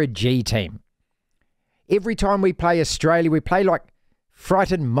Africa, we're a G team. Every time we play Australia, we play like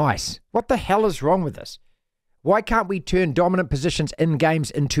frightened mice. What the hell is wrong with us? Why can't we turn dominant positions in games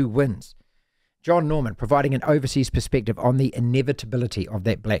into wins? John Norman providing an overseas perspective on the inevitability of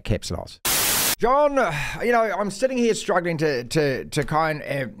that Black Caps loss. John, I'm sitting here struggling to kind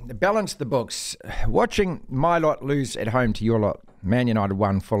of balance the books, watching my lot lose at home to your lot. Man United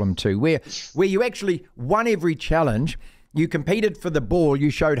 1, Fulham 2, where you actually won every challenge. You competed for the ball, you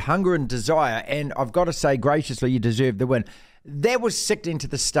showed hunger and desire, and I've got to say, graciously, you deserved the win. That was sick into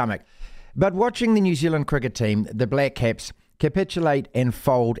the stomach. But watching the New Zealand cricket team, the Black Caps, capitulate and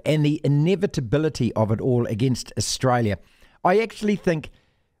fold, and the inevitability of it all against Australia, I actually think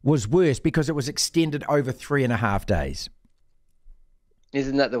was worse because it was extended over 3.5 days.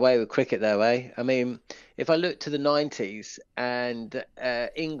 Isn't that the way with cricket, though, eh? I mean, if I look to the 90s and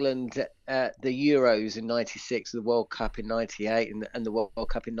England at the Euros in 96, the World Cup in 98 and the World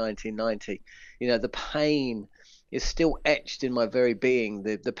Cup in 1990, the pain is still etched in my very being.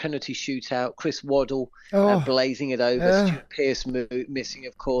 The penalty shootout, Chris Waddle blazing it over, Stuart Pearce missing,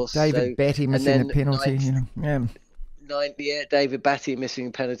 of course. David Batty missing a penalty. David Batty missing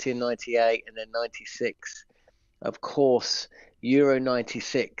a penalty in 98, and then 96, of course. Euro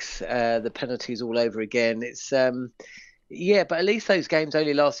 96, the penalties all over again. It's but at least those games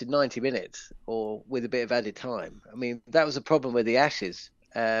only lasted 90 minutes or with a bit of added time. I mean, that was a problem with the Ashes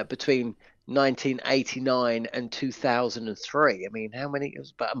between 1989 and 2003. I mean, it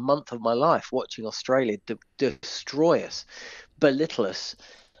was about a month of my life watching Australia destroy us, belittle us.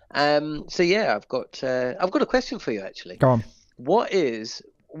 I've got a question for you, actually. Go on. What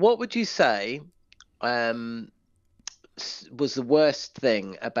would you say was the worst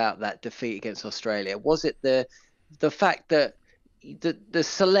thing about that defeat against Australia? Was it the fact that the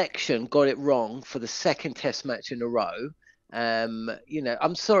selection got it wrong for the second Test match in a row?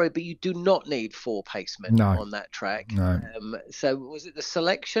 I'm sorry, but you do not need 4 pacemen on that track. No. So was it the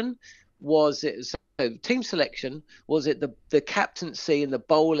selection? Was it team selection? Was it the captaincy and the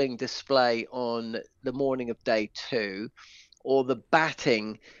bowling display on the morning of day 2, or the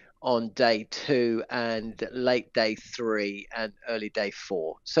batting on day 2 and late day 3 and early day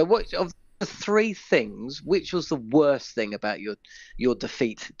 4? So what of the 3 things, which was the worst thing about your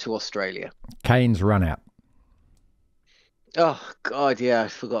defeat to Australia? Kane's run out. Oh God, yeah, I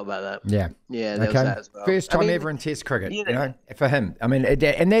forgot about that. Yeah. Yeah, there was that as well. First time ever in Test cricket, you know, for him. I mean,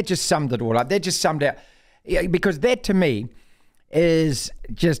 and that just summed it all up. That just summed out, because that to me is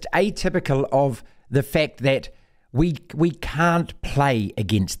just atypical of the fact that we can't play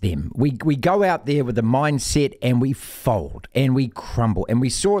against them. We go out there with a mindset and we fold and we crumble. And we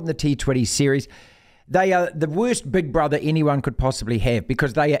saw it in the T20 series. They are the worst big brother anyone could possibly have,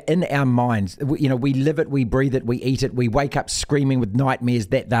 because they are in our minds. You know, we live it, we breathe it, we eat it. We wake up screaming with nightmares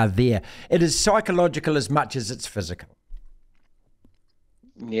that they're there. It is psychological as much as it's physical.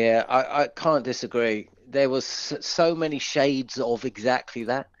 Yeah, I can't disagree. There was so many shades of exactly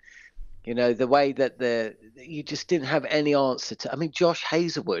that. You know, the way that you just didn't have any answer to. I mean, Josh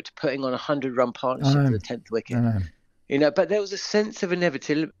Hazlewood putting on a 100-run partnership for the 10th wicket. You know, but there was a sense of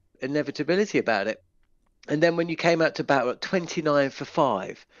inevitability about it. And then when you came out to battle at 29 for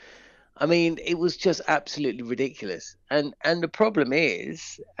 5, I mean, it was just absolutely ridiculous. And the problem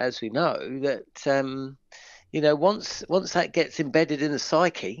is, as we know, that you know, once that gets embedded in the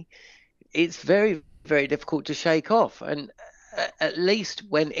psyche, it's very, very difficult to shake off. And at least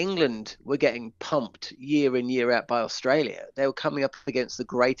when England were getting pumped year in, year out by Australia, they were coming up against the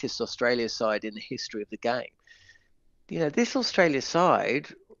greatest Australia side in the history of the game. You know, this Australia side,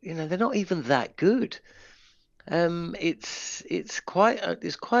 you know, they're not even that good. It's quite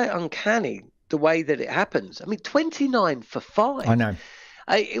uncanny the way that it happens. I mean, 29 for 5. I know.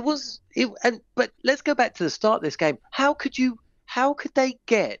 But let's go back to the start of this game. How could they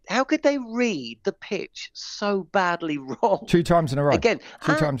read the pitch so badly wrong? 2 times in a row. Again,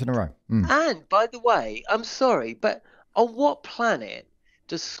 two times in a row. And by the way, I'm sorry, but on what planet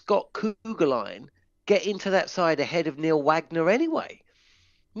does Scott Kugelheim get into that side ahead of Neil Wagner anyway?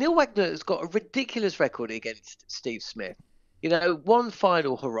 Neil Wagner has got a ridiculous record against Steve Smith. You know, one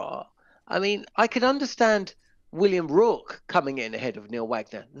final hurrah. I mean, I can understand William Rourke coming in ahead of Neil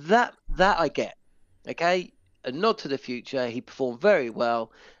Wagner. That I get. Okay, a nod to the future. He performed very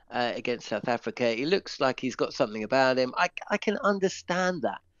well against South Africa. He looks like he's got something about him. I can understand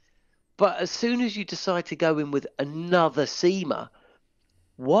that. But as soon as you decide to go in with another seamer,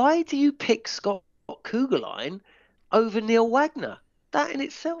 why do you pick Scott Kugelheim over Neil Wagner? That in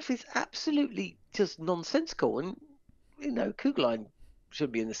itself is absolutely just nonsensical. And, you know, Kugelheim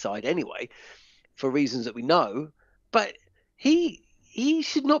should be in the side anyway, for reasons that we know. But he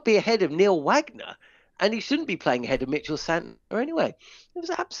should not be ahead of Neil Wagner, and he shouldn't be playing ahead of Mitchell Santner anyway. It was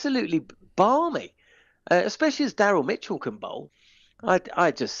absolutely balmy, especially as Daryl Mitchell can bowl.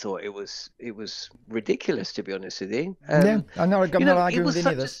 I just thought it was ridiculous, to be honest with you. Yeah, I'm not arguing with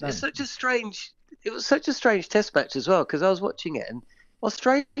any of this. It was such a strange test match as well, because I was watching it and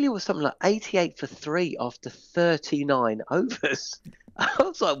Australia was something like 88 for 3 after 39 overs. I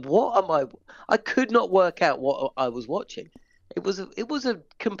was like, what am I? I could not work out what I was watching. It was a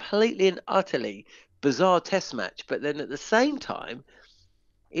completely and utterly bizarre test match, but then at the same time,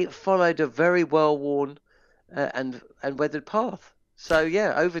 it followed a very well-worn and weathered path. So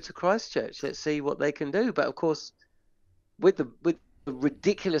yeah, over to Christchurch. Let's see what they can do. But of course, with the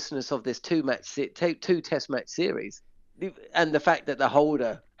ridiculousness of this two test match series, and the fact that the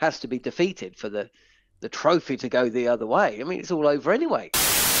holder has to be defeated for the trophy to go the other way. I mean, it's all over anyway.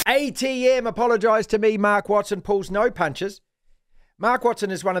 ATM apologised to me. Mark Watson pulls no punches. Mark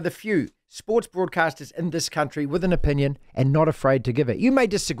Watson is one of the few sports broadcasters in this country with an opinion and not afraid to give it. You may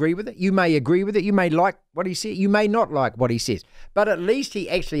disagree with it. You may agree with it. You may like what he says. You may not like what he says. But at least he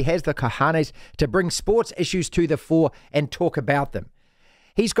actually has the cojones to bring sports issues to the fore and talk about them.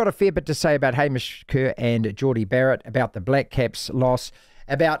 He's got a fair bit to say about Hamish Kerr and Geordie Barrett, about the Black Caps loss,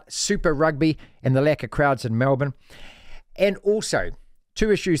 about Super Rugby and the lack of crowds in Melbourne, and also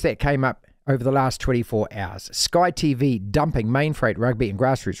 2 issues that came up over the last 24 hours. Sky TV dumping Mainfreight Rugby and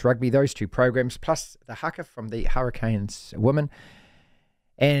Grassroots Rugby, those 2 programs, plus the haka from the Hurricanes women.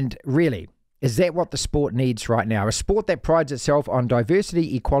 And really, is that what the sport needs right now? A sport that prides itself on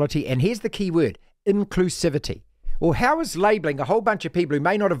diversity, equality, and here's the key word, inclusivity. Well, how is labelling a whole bunch of people who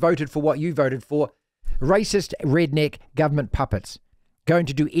may not have voted for what you voted for, racist, redneck, government puppets, going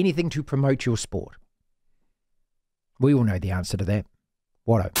to do anything to promote your sport? We all know the answer to that.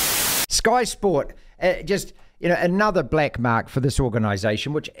 What? Sky Sport, just, you know, another black mark for this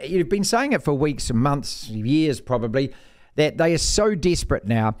organisation, which you've been saying it for weeks, months, years probably, that they are so desperate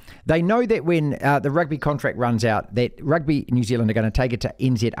now. They know that when the rugby contract runs out, that Rugby New Zealand are going to take it to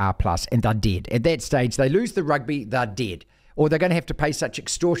NZR+, and they're dead. At that stage, they lose the rugby, they're dead. Or they're going to have to pay such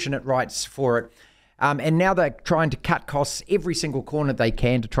extortionate rights for it. And now they're trying to cut costs every single corner they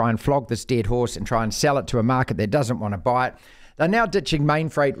can to try and flog this dead horse and try and sell it to a market that doesn't want to buy it. They're now ditching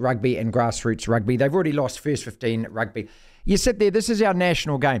Mainfreight Rugby and Grassroots Rugby. They've already lost First 15 Rugby. You sit there, this is our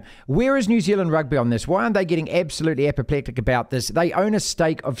national game. Where is New Zealand Rugby on this? Why aren't they getting absolutely apoplectic about this? They own a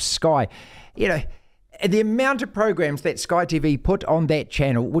stake of Sky. You know, the amount of programs that Sky TV put on that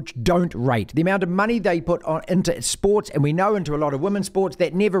channel which don't rate, the amount of money they put on into sports, and we know into a lot of women's sports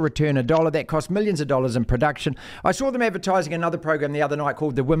that never return a dollar, that cost millions of dollars in production. I saw them advertising another program the other night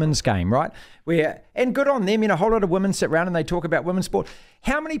called The Women's Game, right? And good on them, a whole lot of women sit around and they talk about women's sport.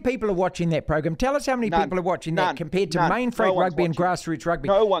 How many people are watching that program? Tell us how many people are watching that compared to Mainfreight Rugby and Grassroots Rugby.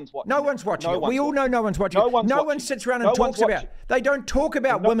 No one's watching. No one's watching it. We all know no one's watching it. No one sits around and talks about it. They don't talk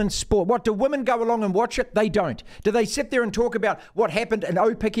about women's sport. What, do women go along and watch it? They don't. Do they sit there and talk about what happened in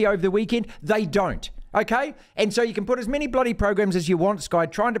Aupiki over the weekend? They don't. Okay? And so you can put as many bloody programs as you want, Sky,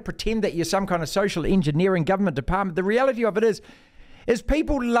 trying to pretend that you're some kind of social engineering government department. The reality of it is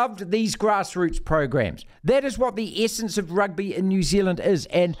people loved these grassroots programs. That is what the essence of rugby in New Zealand is.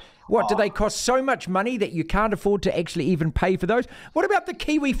 And what, do they cost so much money that you can't afford to actually even pay for those? What about the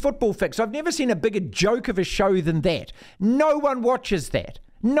Kiwi football fix? I've never seen a bigger joke of a show than that. No one watches that.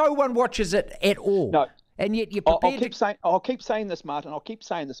 No one watches it at all. No. And yet you're prepared I'll keep saying this, Martin.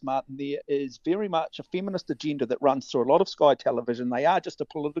 There is very much a feminist agenda that runs through a lot of Sky television. They are just a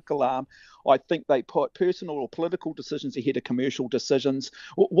political arm. I think they put personal or political decisions ahead of commercial decisions.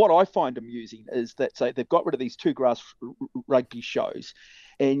 What I find amusing is that, say, they've got rid of these two grass rugby shows,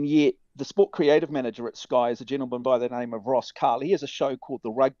 and yet the sport creative manager at Sky is a gentleman by the name of Ross Carl. He has a show called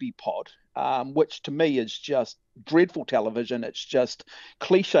The Rugby Pod, which to me is just dreadful television. It's just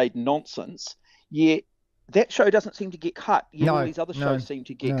cliched nonsense. Yet that show doesn't seem to get cut. All these other shows seem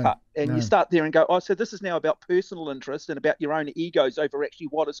to get cut. And you start there and go, so this is now about personal interest and about your own egos over actually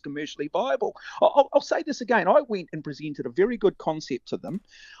what is commercially viable. I'll say this again. I went and presented a very good concept to them.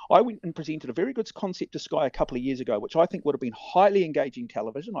 I went and presented a very good concept to Sky a couple of years ago, which I think would have been highly engaging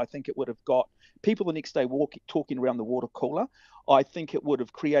television. I think it would have got people the next day talking around the water cooler. I think it would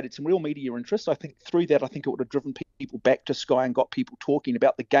have created some real media interest. I think through that, it would have driven people back to Sky and got people talking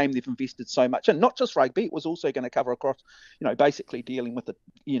about the game they've invested so much in. Not just rugby, it was also going to cover across, basically dealing with the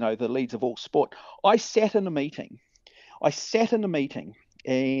leads of all sport. I sat in a meeting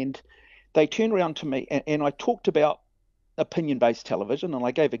and they turned around to me and I talked about opinion-based television, and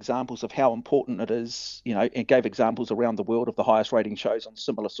I gave examples of how important it is, and gave examples around the world of the highest rating shows on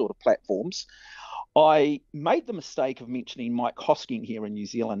similar sort of platforms. I made the mistake of mentioning Mike Hosking here in New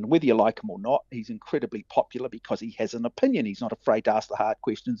Zealand. Whether you like him or not, he's incredibly popular because he has an opinion. He's not afraid to ask the hard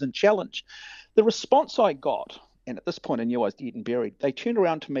questions and challenge. The response I got, and at this point I knew I was dead and buried, they turned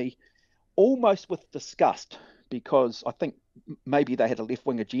around to me almost with disgust, because I think maybe they had a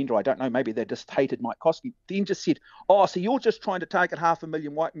left-wing agenda. I don't know. Maybe they just hated Mike Hosking. Then just said, so you're just trying to target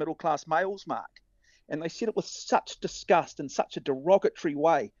 500,000 white middle-class males, Mark. And they said it with such disgust in such a derogatory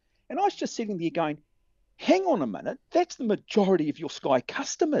way. And I was just sitting there going, hang on a minute, that's the majority of your Sky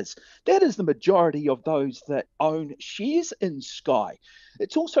customers. That is the majority of those that own shares in Sky.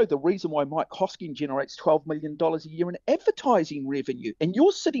 It's also the reason why Mike Hosking generates $12 million a year in advertising revenue. And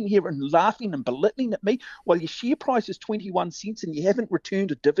you're sitting here and laughing and belittling at me while your share price is 21 cents and you haven't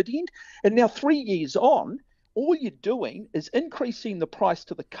returned a dividend. And now 3 years on, all you're doing is increasing the price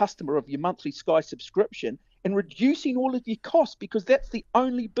to the customer of your monthly Sky subscription and reducing all of your costs, because that's the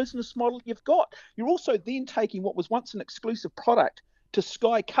only business model you've got. You're also then taking what was once an exclusive product to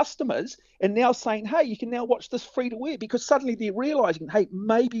Sky customers and now saying, hey, you can now watch this free to air, because suddenly they're realizing, hey,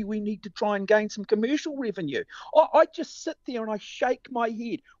 maybe we need to try and gain some commercial revenue. I just sit there and I shake my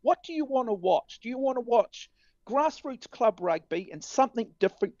head. What do you want to watch? Do you want to watch grassroots club rugby and something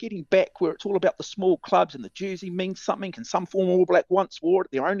different, getting back where it's all about the small clubs and the jersey means something and some former All Black once wore it,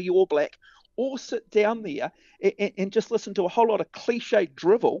 they're only All Black, or sit down there and just listen to a whole lot of cliche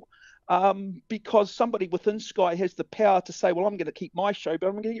drivel because somebody within Sky has the power to say, well, I'm going to keep my show, but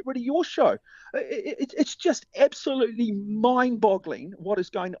I'm going to get rid of your show. It's just absolutely mind-boggling what is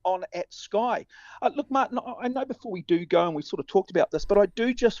going on at Sky. Look, Martin, I know before we do go, and we sort of talked about this, but I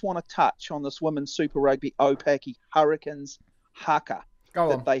do just want to touch on this women's Super Rugby Aupiki Hurricanes haka. Go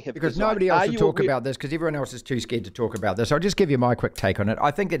on, because nobody else will talk about this, because everyone else is too scared to talk about this. I'll just give you my quick take on it.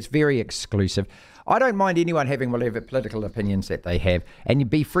 I think it's very exclusive. I don't mind anyone having whatever political opinions that they have, and you'd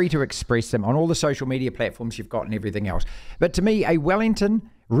be free to express them on all the social media platforms you've got and everything else. But to me, a Wellington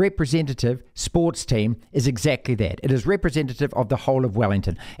representative sports team is exactly that. It is representative of the whole of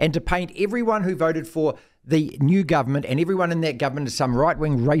Wellington. And to paint everyone who voted for the new government and everyone in that government as some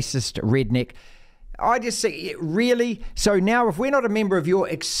right-wing racist redneck, I just say, really? So now if we're not a member of your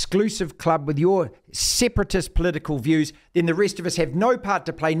exclusive club with your separatist political views, then the rest of us have no part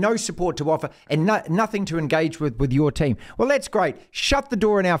to play, no support to offer, and nothing to engage with your team. Well, that's great. Shut the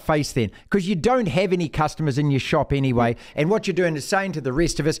door in our face then, because you don't have any customers in your shop anyway, and what you're doing is saying to the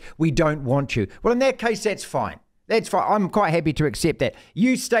rest of us, we don't want you. Well, in that case, that's fine. That's fine. I'm quite happy to accept that.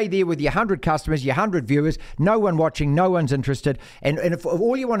 You stay there with your 100 customers, your 100 viewers, no one watching, no one's interested. And if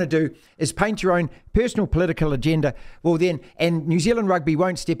all you want to do is paint your own personal political agenda, well then, and New Zealand Rugby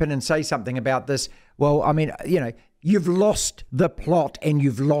won't step in and say something about this, well, I mean, you know, you've lost the plot and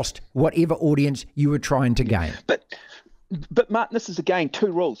you've lost whatever audience you were trying to gain. But Martin, this is again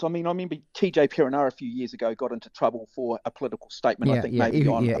 2 rules. I mean, I remember TJ Perenara a few years ago got into trouble for a political statement. I think maybe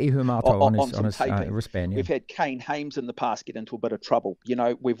on some taping. Wristband, We've had Kane Hames in the past get into a bit of trouble. You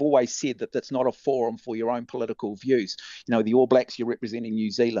know, we've always said that that's not a forum for your own political views. You know, the All Blacks, you're representing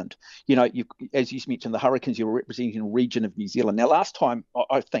New Zealand. You know, as you mentioned, the Hurricanes, you're representing a region of New Zealand. Now, last time,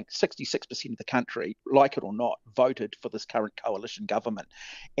 I think 66% of the country, like it or not, voted for this current coalition government.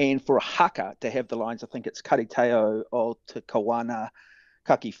 And for a haka to have the lines, I think it's Kariteo o Te Kawana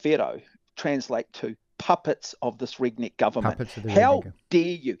Kakifero, translate to puppets of this redneck government. How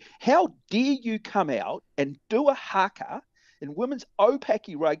dare you come out and do a haka in women's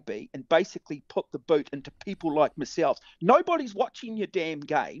Aupiki rugby and basically put the boot into people like myself. Nobody's watching your damn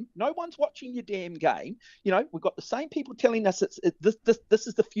game. No one's watching your damn game. You know, we've got the same people telling us this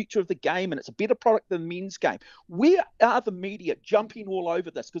is the future of the game and it's a better product than the men's game. Where are the media jumping all over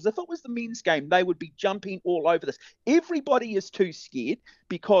this? Because if it was the men's game, they would be jumping all over this. Everybody is too scared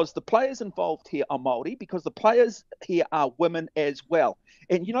because the players involved here are Māori, because the players here are women as well.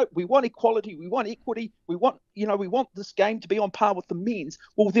 And, you know, we want equality, we want equity, we want this game to be on par with the men's.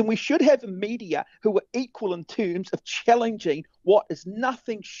 Well, then we should have a media who are equal in terms of challenging what is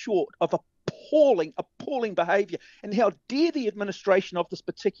nothing short of appalling behaviour. And how dare the administration of this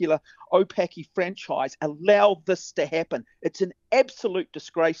particular Aupiki franchise allow this to happen? It's an absolute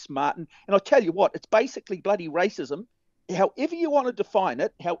disgrace, Martin. And I'll tell you what, it's basically bloody racism. However you want to define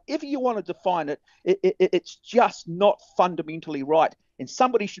it, it's just not fundamentally right. And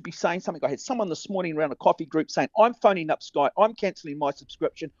somebody should be saying something. I had someone this morning around a coffee group saying, I'm phoning up Sky, I'm cancelling my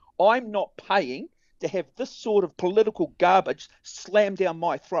subscription, I'm not paying to have this sort of political garbage slammed down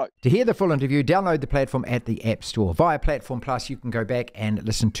my throat. To hear the full interview, download the platform at the App Store. Via Platform Plus, you can go back and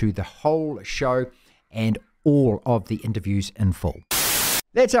listen to the whole show and all of the interviews in full.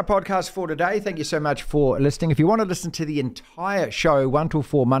 That's our podcast for today. Thank you so much for listening. If you want to listen to the entire show, 1 till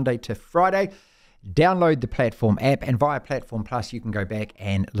 4, Monday to Friday, download the Platform app, and via Platform Plus, you can go back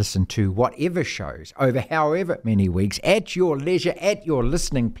and listen to whatever shows over however many weeks at your leisure, at your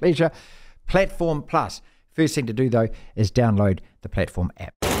listening pleasure. Platform Plus. First thing to do, though, is download the Platform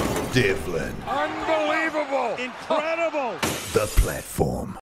app. Devlin. Unbelievable. Incredible. The Platform.